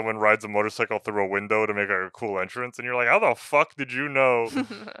movies when someone rides a motorcycle through a window to make like, a cool entrance, and you're like, how the fuck did you know,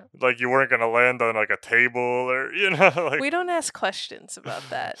 like, you weren't gonna land on like a table or like. We don't ask questions about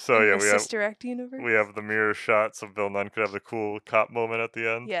that. So in yeah, the we have Sister Act universe. we have the mirror shot, so Bill Nunn could have the cool cop moment at the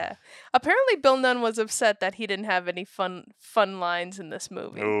end. Yeah. Apparently Bill Nunn was upset that he didn't have any fun lines in this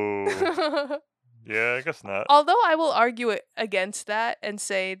movie. Ooh. Yeah, I guess not. Although I will argue against that and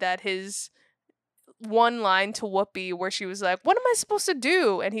say that his one line to Whoopi where she was like, what am I supposed to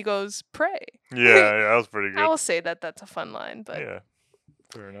do? And he goes, pray. Yeah, that was pretty good. I will say that that's a fun line. But Yeah,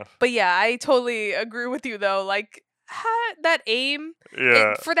 fair enough. But yeah, I totally agree with you though. Like that aim,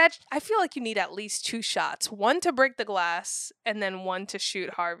 Yeah. for that, I feel like you need at least 2 shots. One to break the glass and then one to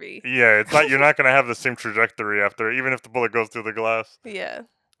shoot Harvey. Yeah, it's not. You're not gonna have the same trajectory after, even if the bullet goes through the glass. Yeah.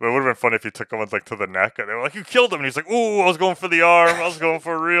 But it would have been funny if he took him like to the neck and they were like, "You killed him," and he's like, "Ooh, I was going for the arm. I was going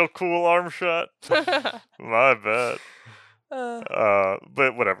for a real cool arm shot." My bad.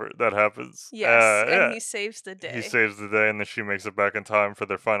 But whatever, that happens. Yes, and yeah. he saves the day. He saves the day, and then she makes it back in time for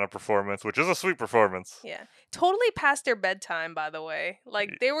their final performance, which is a sweet performance. Yeah. Totally past their bedtime, by the way.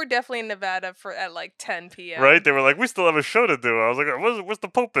 Like, they were definitely in Nevada at like 10 p.m. Right? They were like, "We still have a show to do." I was like, "What's the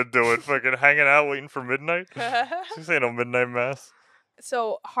Pope been doing? Fucking hanging out, waiting for midnight? This ain't no midnight mass."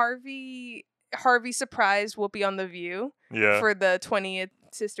 So Harvey surprised Whoopi on The View Yeah. for the 20th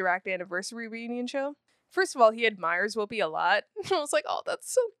Sister Act anniversary reunion show. First of all, he admires Whoopi a lot. I was like, oh,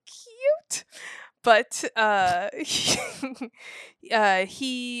 that's so cute. But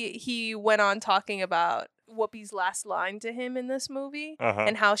he went on talking about Whoopi's last line to him in this movie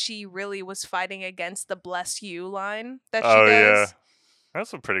and how she really was fighting against the "bless you" line that she does. Yeah.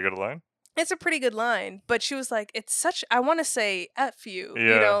 That's a pretty good line. It's a pretty good line, but she was like, it's such, I want to say F you, you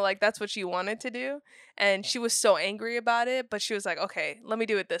Yeah. know, like that's what she wanted to do. And she was so angry about it, but she was like, okay, let me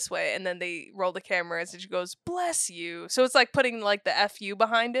do it this way. And then they roll the cameras and she goes, bless you. So it's like putting like the F you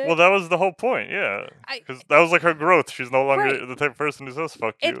behind it. Well, that was the whole point, yeah. Because that was like her growth. She's no longer Right. the type of person who says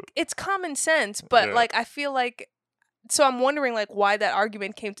 "fuck you." It's common sense, but Yeah. like I feel like, so I'm wondering like why that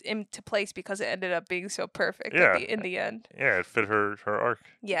argument came into place because it ended up being so perfect Yeah. in the end. Yeah, it fit her arc.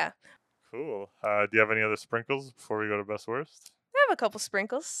 Yeah. Cool. Do you have any other sprinkles before we go to best worst? I have a couple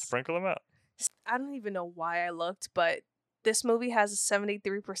sprinkles. Sprinkle them out. I don't even know why I looked, but this movie has a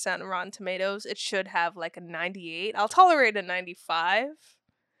 73% Rotten Tomatoes. It should have like a 98. I'll tolerate a 95.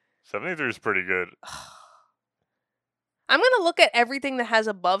 73 is pretty good. I'm going to look at everything that has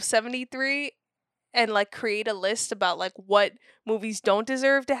above 73 and like create a list about like what movies don't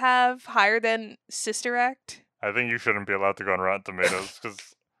deserve to have higher than Sister Act. I think you shouldn't be allowed to go on Rotten Tomatoes because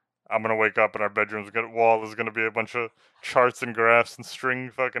I'm going to wake up and our bedroom's wall is going to be a bunch of charts and graphs and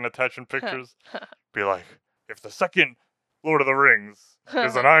string fucking attaching pictures. Be like, if the second Lord of the Rings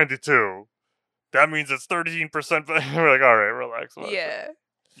is a 92, that means it's 13%. We're like, all right, relax. Yeah.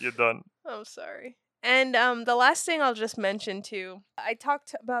 You're done. I'm sorry. And the last thing I'll just mention too, I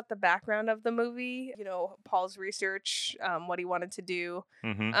talked about the background of the movie, you know, Paul's research, what he wanted to do.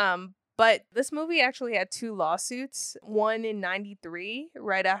 But this movie actually had 2 lawsuits, one in 93,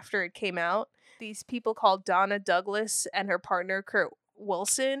 right after it came out. These people called Donna Douglas and her partner Kurt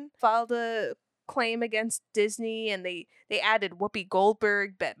Wilson filed a claim against Disney, and they added Whoopi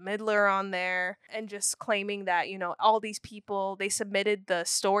Goldberg, Bette Midler on there, and just claiming that, you know, all these people, they submitted the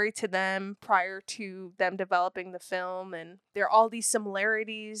story to them prior to them developing the film, and there are all these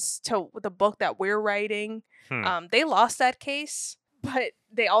similarities to the book that we're writing. They lost that case, but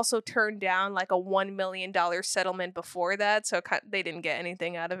they also turned down like a $1 million settlement before that, so they didn't get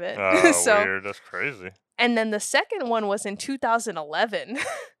anything out of it. Oh, weird. That's crazy. And then the second one was in 2011.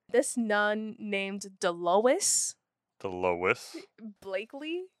 This nun named Delois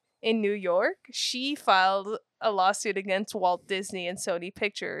Blakely in New York, she filed a lawsuit against Walt Disney and Sony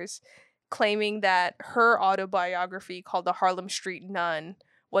Pictures, claiming that her autobiography called The Harlem Street Nun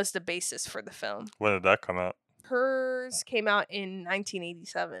was the basis for the film. When did that come out? Hers came out in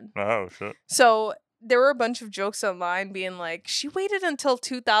 1987. Oh, shit. So there were a bunch of jokes online being like, she waited until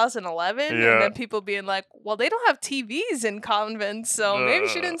 2011, and then people being like, well, they don't have TVs in convents, so maybe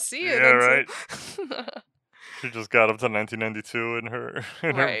she didn't see it. Right. She just got up to 1992 in her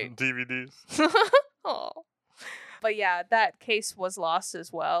DVDs. Oh. But yeah, that case was lost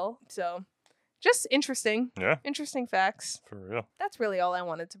as well. So just interesting. Yeah. Interesting facts. For real. That's really all I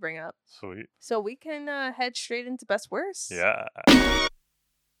wanted to bring up. Sweet. So we can head straight into best worst. Yeah.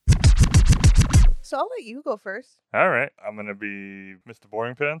 So I'll let you go first. All right. I'm going to be Mr.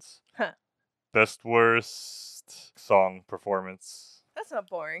 Boring Pants. Huh. Best worst song performance. That's not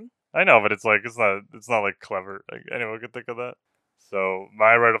boring. I know, but it's not like clever. Like anyone could think of that. So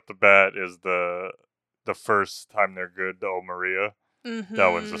my right off the bat is the first time they're good, the Oh Maria.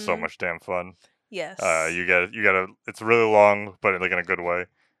 That one's just so much damn fun. Yes. You get it's really long, but like in a good way.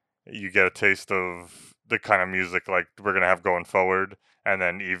 You get a taste of the kind of music like we're gonna have going forward, and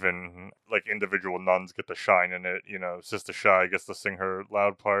then even like individual nuns get to shine in it. You know, Sister Shy gets to sing her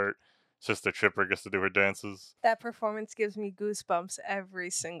loud part. Sister Chipper gets to do her dances. That performance gives me goosebumps every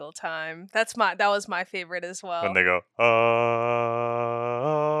single time. That was my favorite as well. When they go,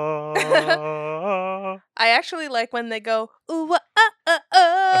 I actually like when they go, ooh,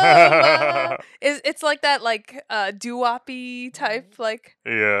 it's like that, like doo-wop-y type, like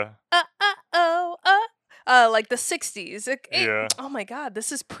like the 60s. Oh my god,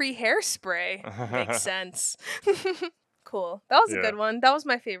 this is pre-Hairspray. Makes sense. Cool. That was a good one. That was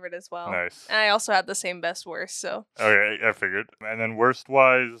my favorite as well. Nice. And I also had the same best worst, so. Okay, I figured. And then worst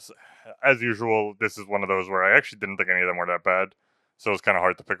wise, as usual, this is one of those where I actually didn't think any of them were that bad. So it's kind of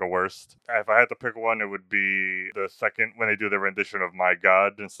hard to pick a worst. If I had to pick one, it would be the second when they do the rendition of My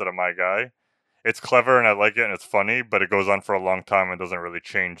God instead of My Guy. It's clever and I like it and it's funny, but it goes on for a long time and doesn't really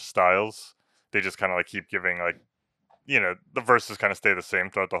change styles. They just kind of like keep giving like, you know, the verses kind of stay the same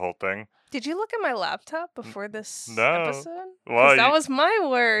throughout the whole thing. Did you look at my laptop before this episode? Well, that was my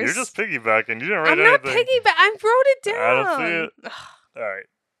worst. You're just piggybacking. You didn't write anything. I'm not piggybacking. I wrote it down. I don't see it. All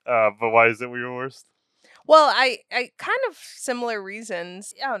right. But why is it your worst? Well, I kind of similar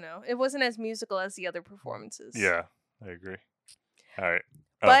reasons. I don't know. It wasn't as musical as the other performances. Yeah, I agree. All right.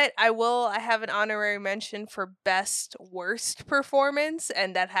 But I have an honorary mention for best worst performance,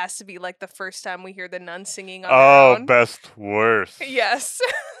 and that has to be like the first time we hear the nun singing on their own. Best worst. Yes.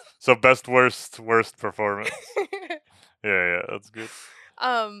 So best worst performance. Yeah, that's good.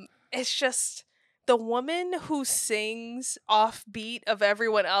 It's just the woman who sings off beat of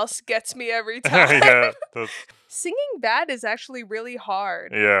everyone else gets me every time. Yeah. Singing bad is actually really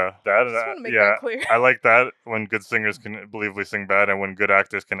hard. Yeah, I just want to make that clear. I like that when good singers can believably sing bad and when good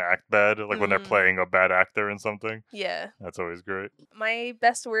actors can act bad, like when they're playing a bad actor in something. Yeah. That's always great. My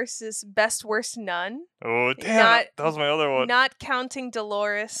best worst is Best Worst Nun. Oh, damn. That was my other one. Not counting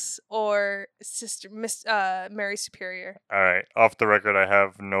Dolores or Mary Superior. All right. Off the record, I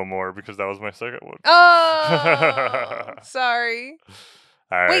have no more because that was my second one. Oh, sorry.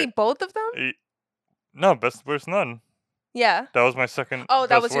 All right. Wait, both of them? No, Best Worst Nun. Yeah. That was my second. Oh, that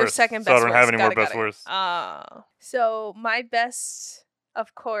best was your worst. second So best I don't worst. have any Got more it, got best it. worst. So my best,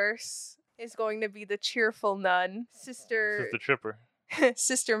 of course, is going to be the cheerful nun, Sister Sister Chipper.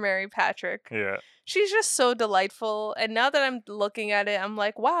 Sister Mary Patrick. Yeah. She's just so delightful, and now that I'm looking at it, I'm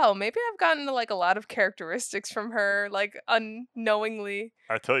like, wow, maybe I've gotten like a lot of characteristics from her, like unknowingly.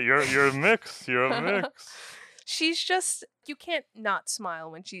 I tell you, you're a mix. You're a mix. She's just, you can't not smile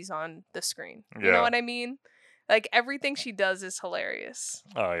when she's on the screen. You Yeah. know what I mean? Like everything she does is hilarious.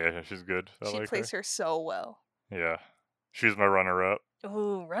 Oh yeah, she's good. I She like plays her so well. Yeah. She's my runner-up.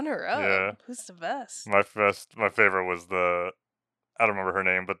 Ooh, runner up. Yeah. Who's the best? My favorite was I don't remember her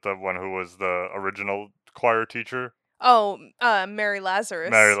name, but the one who was the original choir teacher. Oh, Mary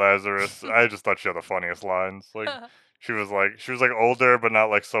Lazarus. Mary Lazarus. I just thought she had the funniest lines. Like she was like older, but not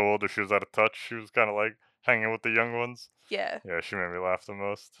like so old that she was out of touch. She was kind of like hanging with the young ones. Yeah. Yeah, she made me laugh the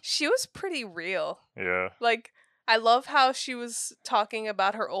most. She was pretty real. Yeah. Like, I love how she was talking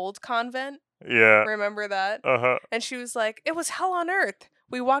about her old convent. Yeah. Remember that? Uh-huh. And she was like, it was hell on earth.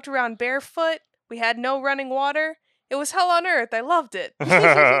 We walked around barefoot. We had no running water. It was hell on earth. I loved it.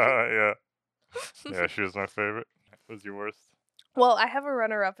 Yeah. Yeah, she was my favorite. What was your worst? Well, I have a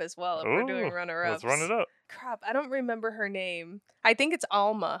runner-up as well if we're doing Ooh, runner-ups. let's run it up. Crap, I don't remember her name. I think it's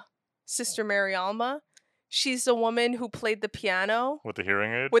Alma. Sister Mary Alma. She's the woman who played the piano. With the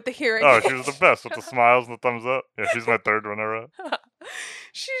hearing aid? With the hearing Oh, aid. she was the best with the smiles and the thumbs up. Yeah, she's my third runner-up.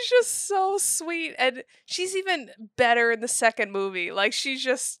 She's just so sweet, and she's even better in the second movie. Like, she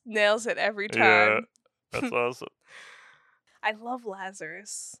just nails it every time. Yeah, that's awesome. I love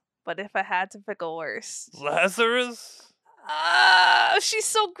Lazarus, but if I had to pick a worst, Lazarus? she's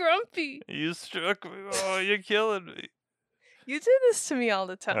so grumpy. You struck me. Oh, you're killing me. You do this to me all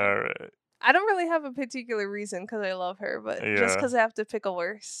the time. All right. I don't really have a particular reason because I love her, but just Yeah. because I have to pick a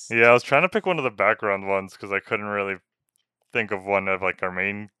worst. Yeah, I was trying to pick one of the background ones because I couldn't really think of one of like our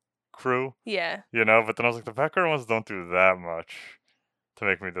main crew. Yeah. You know, but then I was like, the background ones don't do that much to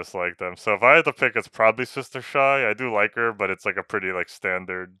make me dislike them. So if I had to pick, it's probably Sister Shy. I do like her, but it's like a pretty like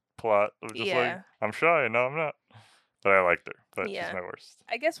standard plot of just like, Yeah. I'm shy, no, I'm not. But I liked her, but Yeah. she's my worst.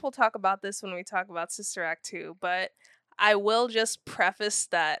 I guess we'll talk about this when we talk about Sister Act 2, but I will just preface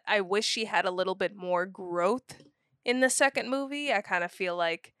that I wish she had a little bit more growth in the second movie. I kind of feel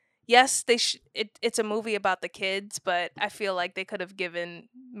like, yes, it's a movie about the kids, but I feel like they could have given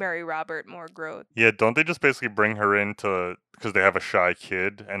Mary Robert more growth. Yeah, don't they just basically bring her in to, because they have a shy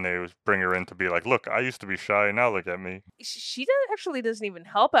kid, and they bring her in to be like, look, I used to be shy, now look at me. She actually doesn't even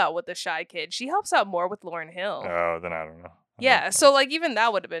help out with the shy kid. She helps out more with Lauryn Hill. Oh, then I don't know. Yeah, so like even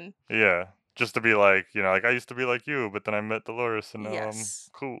that would have been Yeah, just to be like, you know, like I used to be like you, but then I met Dolores, and now Yes.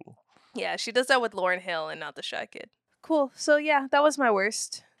 I'm cool. Yeah, she does that with Lauryn Hill and not the Shy Kid. Cool. So yeah, that was my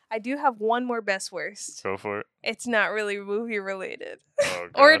worst. I do have one more best worst. Go for it. It's not really movie related. Oh,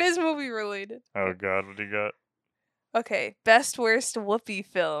 Or it God. is movie related. Oh God, what do you got? Okay, best worst Whoopi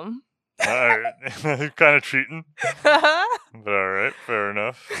film. Alright, kind of cheating, but alright, fair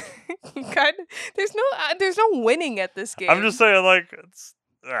enough. Kind of, there's no winning at this game. I'm just saying, like, it's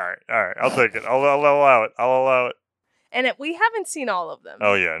alright, I'll take it. I'll allow it. And we haven't seen all of them.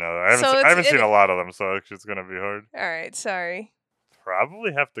 Oh yeah, no, I So haven't it's- seen a lot of them, so it's gonna be hard. All right, sorry.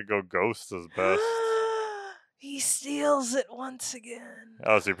 Probably have to go Ghost as best. He steals it once again.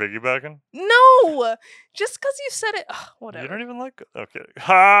 Oh, is he piggybacking? No, just because you said it. Ugh, whatever. You don't even like. Okay.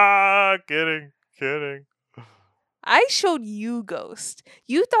 Ha! Kidding. I showed you Ghost.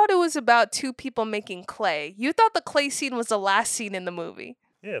 You thought it was about two people making clay. You thought the clay scene was the last scene in the movie.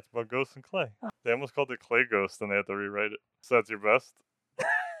 Yeah, it's about Ghost and Clay. They almost called it Clay Ghost, and they had to rewrite it. So that's your best.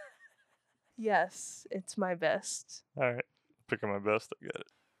 Yes, it's my best. All right, picking my best. I get it.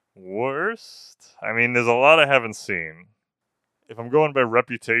 Worst? I mean, there's a lot I haven't seen. If I'm going by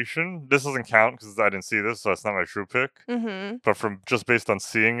reputation, this doesn't count because I didn't see this, so it's not my true pick. Mm-hmm. But from just based on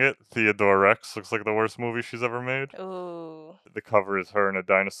seeing it, Theodore Rex looks like the worst movie she's ever made. Ooh. The cover is her and a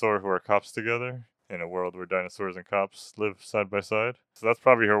dinosaur who are cops together in a world where dinosaurs and cops live side by side. So that's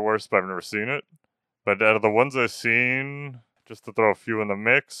probably her worst, but I've never seen it. But out of the ones I've seen, just to throw a few in the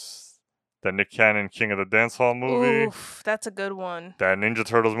mix, the Nick Cannon King of the Dance Hall movie. Oof, that's a good one. That Ninja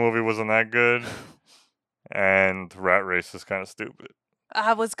Turtles movie wasn't that good. And Rat Race is kind of stupid.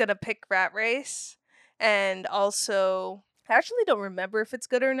 I was gonna pick Rat Race, and also I actually don't remember if it's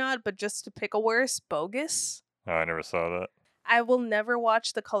good or not. But just to pick a worse, Bogus. Oh, I never saw that. I will never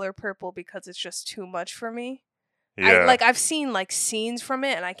watch The Color Purple because it's just too much for me. Yeah. I've seen like scenes from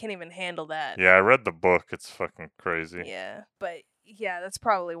it, and I can't even handle that. Yeah, I read the book. It's fucking crazy. Yeah, but yeah, that's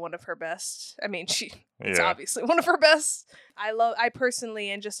probably one of her best. I mean, it's Yeah. obviously one of her best. I personally,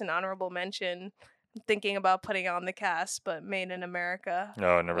 and just an honorable mention, thinking about putting on the cast, but Made in America.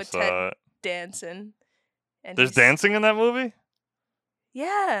 No, I never with saw Ted it. Danson. And There's he's- dancing in that movie?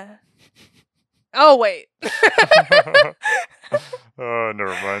 Yeah. Oh, wait. Oh,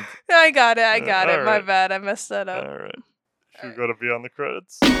 never mind. I got it. all My right. bad. I messed that up. All right. Should we go to Beyond the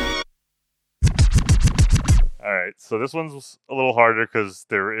Credits? All right. So this one's a little harder because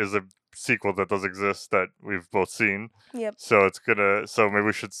there is a sequel that does exist that we've both seen. Yep. So so maybe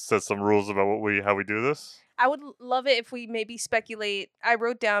we should set some rules about how we do this. I would love it if we maybe speculate. I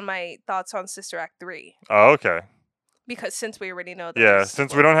wrote down my thoughts on Sister Act 3 Oh, okay. because since we already know that. Yeah, there's a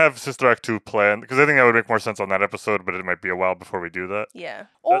since we sequel. don't have Sister Act 2 planned, because I think that would make more sense on that episode, but it might be a while before we do that. Yeah.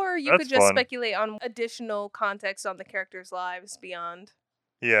 Or you could that's just fun. speculate on additional context on the characters' lives beyond.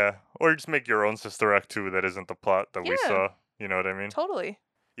 Yeah, or just make your own Sister Act 2 that isn't the plot that we Yeah. saw. You know what I mean? Totally.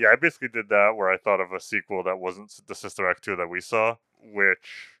 Yeah, I basically did that where I thought of a sequel that wasn't the Sister Act 2 that we saw,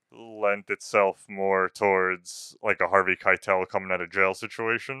 which lent itself more towards like a Harvey Keitel coming out of jail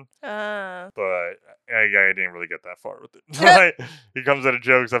situation. But I didn't really get that far with it. Like, he comes out of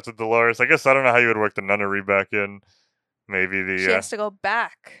jail except to Dolores. I guess I don't know how you would work the nunnery back in. Maybe She has to go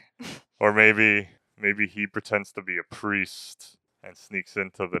back. or maybe he pretends to be a priest and sneaks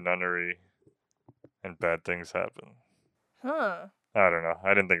into the nunnery, and bad things happen. Huh. I don't know.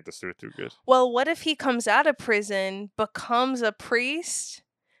 I didn't think this through too good. Well, what if he comes out of prison, becomes a priest,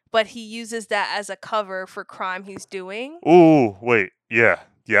 but he uses that as a cover for crime he's doing? Ooh, wait. Yeah.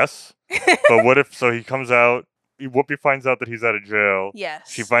 Yes. But what if, so he comes out, Whoopi finds out that he's out of jail.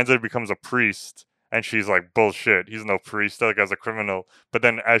 Yes. She finds out he becomes a priest, and she's like, bullshit. He's no priest, like, as a criminal. But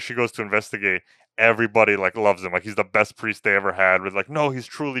then as she goes to investigate, everybody, like, loves him. Like, he's the best priest they ever had. With, like, no, he's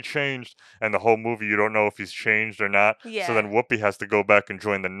truly changed. And the whole movie, you don't know if he's changed or not. Yeah. So then Whoopi has to go back and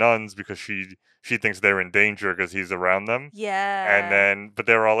join the nuns because she thinks they're in danger because he's around them. Yeah. And then, but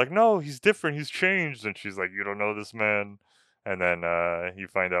they're all like, no, he's different. He's changed. And she's like, you don't know this man. And then you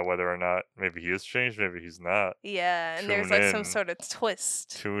find out whether or not maybe he is changed, maybe he's not. Yeah, and there's Tune like some in. sort of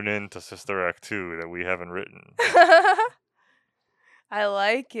twist. Tune in to Sister Act 2 that we haven't written. I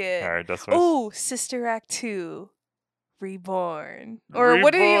like it. All right, that's my Oh, Sister Act 2 Reborn. Or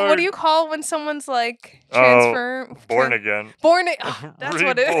what do Reborn. you call when someone's like transfer Born Again. Born that's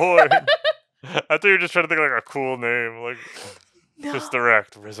what it Reborn. I thought you were just trying to think of like a cool name, like No. Sister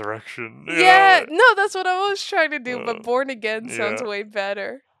Act Resurrection. you Yeah, know? no, that's what I was trying to do, but Born Again sounds yeah. way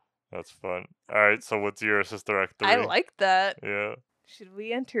better. That's fun. All right, so what's your Sister Act 3? I like that. Yeah. Should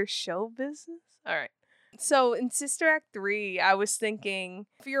we enter show business? All right. So in Sister Act 3, I was thinking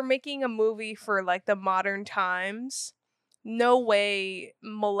if you're making a movie for like the modern times, no way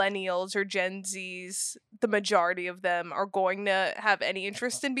millennials or Gen Zs, the majority of them, are going to have any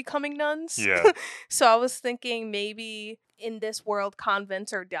interest in becoming nuns. Yeah. So I was thinking maybe in this world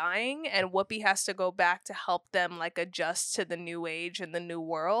convents are dying and Whoopi has to go back to help them like adjust to the new age and the new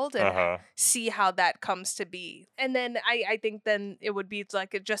world and Uh-huh. see how that comes to be. And then I think then it would be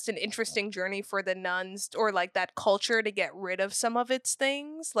like just an interesting journey for the nuns or like that culture to get rid of some of its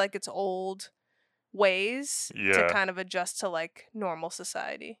things, like its old ways to Yeah. kind of adjust to like normal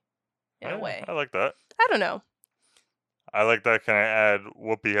society in a Yeah, way. I like that. I don't know. I like that. Can I add?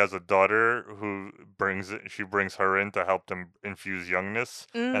 Whoopi has a daughter who brings her in to help them infuse youngness,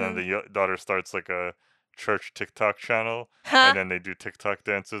 and then the daughter starts like a church TikTok channel, and then they do TikTok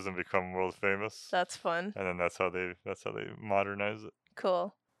dances and become world famous. That's fun. And then that's how they modernize it.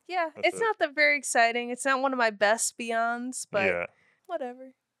 Cool. Yeah, That's it's it. not that very exciting. It's not one of my best Beyonds, but yeah,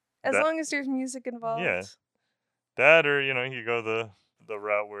 whatever. As That- long as there's music involved. yeah. That or you go the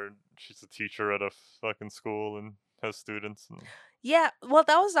route where she's a teacher at a fucking school and has students. And Yeah, well,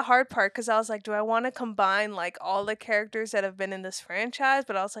 that was the hard part because I was like, do I want to combine like all the characters that have been in this franchise?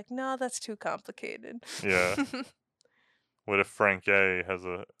 But I was like, no, that's too complicated. yeah. What if Frank A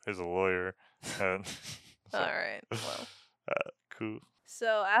is a lawyer? And All right. Well, cool.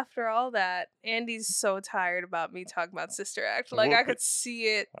 so after all that, Andy's so tired about me talking about Sister Act. Like I Whoop could it. see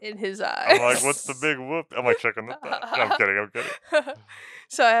it in his eyes. I'm like, what's the big whoop? I'm like checking that. No, I'm kidding.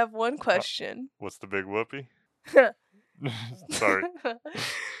 So I have one question. What's the big whoopee? Sorry.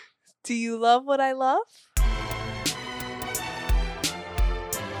 Do you love what I love?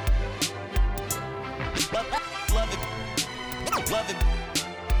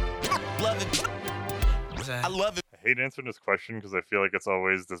 I love it. I hate answering this question because I feel like it's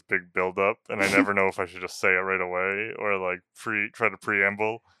always this big build up, and I never know if I should just say it right away or like try to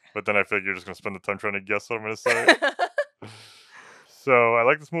preamble. But then I feel like you're just gonna spend the time trying to guess what I'm gonna say. So I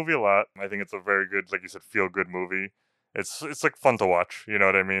like this movie a lot. I think it's a very good, like you said, feel good movie. It's like fun to watch. You know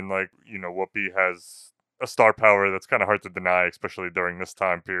what I mean? Like Whoopi has a star power that's kind of hard to deny, especially during this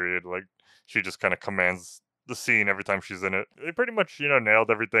time period. Like, she just kind of commands the scene every time she's in it. They pretty much, nailed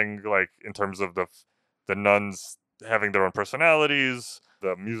everything, like, in terms of the nuns having their own personalities.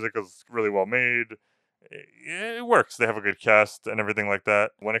 The music is really well made. It works. They have a good cast and everything like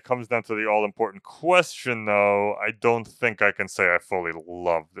that. When it comes down to the all-important question, though, I don't think I can say I fully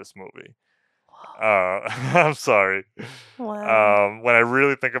love this movie. I'm sorry. Wow. When I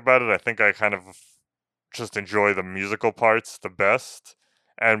really think about it, I think I kind of just enjoy the musical parts the best.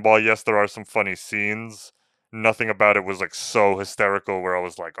 And while, yes, there are some funny scenes, nothing about it was, like, so hysterical where I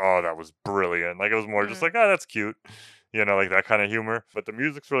was like, oh, that was brilliant. Like, it was more just like, oh, that's cute. Like that kind of humor. But the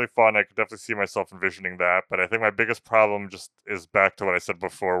music's really fun. I could definitely see myself envisioning that. But I think my biggest problem just is back to what I said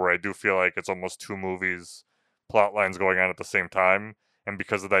before, where I do feel like it's almost 2 movies, plot lines going on at the same time. And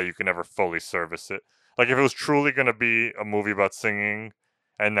because of that, you can never fully service it. Like, if it was truly going to be a movie about singing,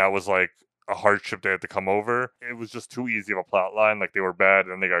 and that was, like, a hardship they had to come over, it was just too easy of a plot line. Like, they were bad,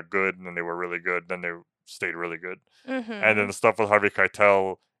 and then they got good, and then they were really good, then they stayed really good. And then the stuff with Harvey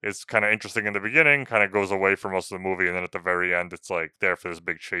Keitel is kind of interesting in the beginning, kind of goes away for most of the movie, and then at the very end, it's, like, there for this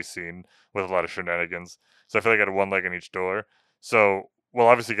big chase scene with a lot of shenanigans. So I feel like I had one leg in each door. So we'll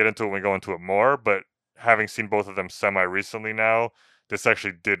obviously get into it when we go into it more, but having seen both of them semi-recently now, this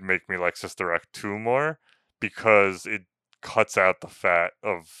actually did make me like Sister Act 2 more, because it cuts out the fat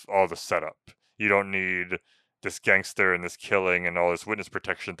of all the setup. You don't need this gangster and this killing and all this witness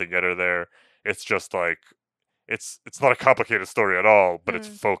protection to get her there. It's just like, it's not a complicated story at all, but it's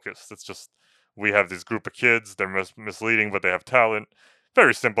focused. It's just, we have this group of kids, they're misleading, but they have talent.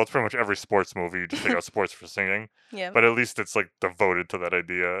 Very simple. It's pretty much every sports movie. You just take out sports for singing. Yeah. But at least it's, like, devoted to that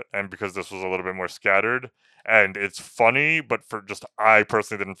idea. And because this was a little bit more scattered, and it's funny, but I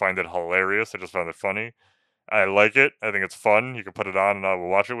personally didn't find it hilarious. I just found it funny. I like it. I think it's fun. You can put it on and I will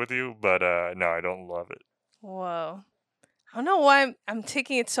watch it with you. But no, I don't love it. Whoa. I don't know why I'm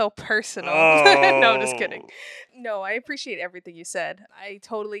taking it so personal. Oh. No, I'm just kidding. No, I appreciate everything you said. I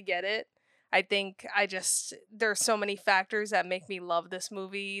totally get it. I think there's so many factors that make me love this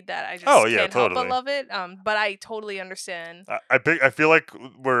movie that I just can't help but love it. But I totally understand. I feel like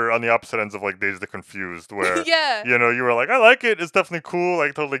we're on the opposite ends of, like, Dazed and Confused, where yeah. You were like, I like it, it's definitely cool,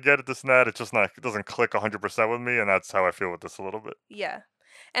 I totally get it, this and that. It's just not, it doesn't click 100% with me, and that's how I feel with this a little bit. Yeah.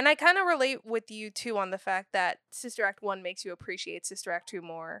 And I kind of relate with you too on the fact that Sister Act 1 makes you appreciate Sister Act 2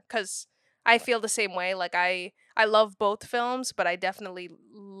 more, because I feel the same way. Like, I love both films, but I definitely,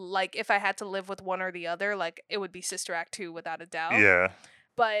 like, if I had to live with one or the other, like, it would be Sister Act 2 without a doubt. Yeah.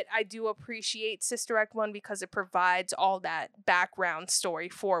 But I do appreciate Sister Act 1 because it provides all that background story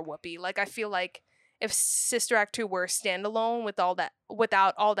for Whoopi. Like, I feel like if Sister Act 2 were standalone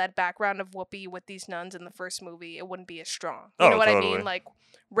without all that background of Whoopi with these nuns in the first movie, it wouldn't be as strong. You know what totally. I mean? Like,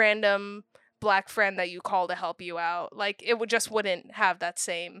 random black friend that you call to help you out. Like, it wouldn't have that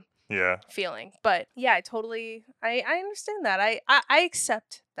same feeling. But yeah, I understand that. I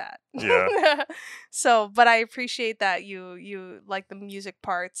accept that. Yeah. So, but I appreciate that you like the music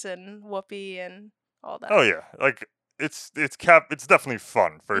parts and Whoopi and all that. Oh yeah. Like, it's definitely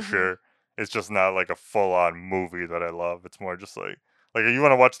fun for sure. It's just not like a full on movie that I love. It's more just like if you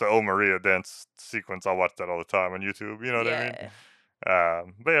want to watch the Oh Maria dance sequence, I'll watch that all the time on YouTube. You know what I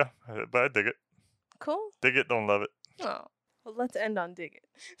mean? But yeah, but I dig it. Cool. Dig it, don't love it. Oh. Well, let's end on dig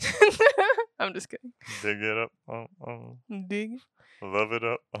it. I'm just kidding. Dig it up. Oh. Dig it. Love it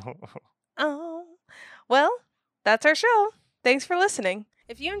up. Oh. Well, that's our show. Thanks for listening.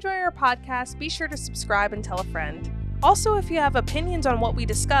 If you enjoy our podcast, be sure to subscribe and tell a friend. Also, if you have opinions on what we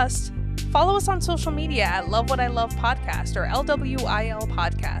discussed, follow us on social media at Love What I Love Podcast or LWIL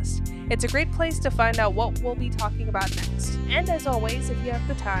Podcast. It's a great place to find out what we'll be talking about next. And as always, if you have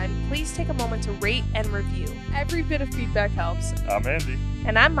the time, please take a moment to rate and review. Every bit of feedback helps. I'm Andy.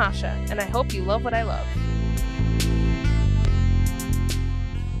 And I'm Masha, and I hope you love what I love.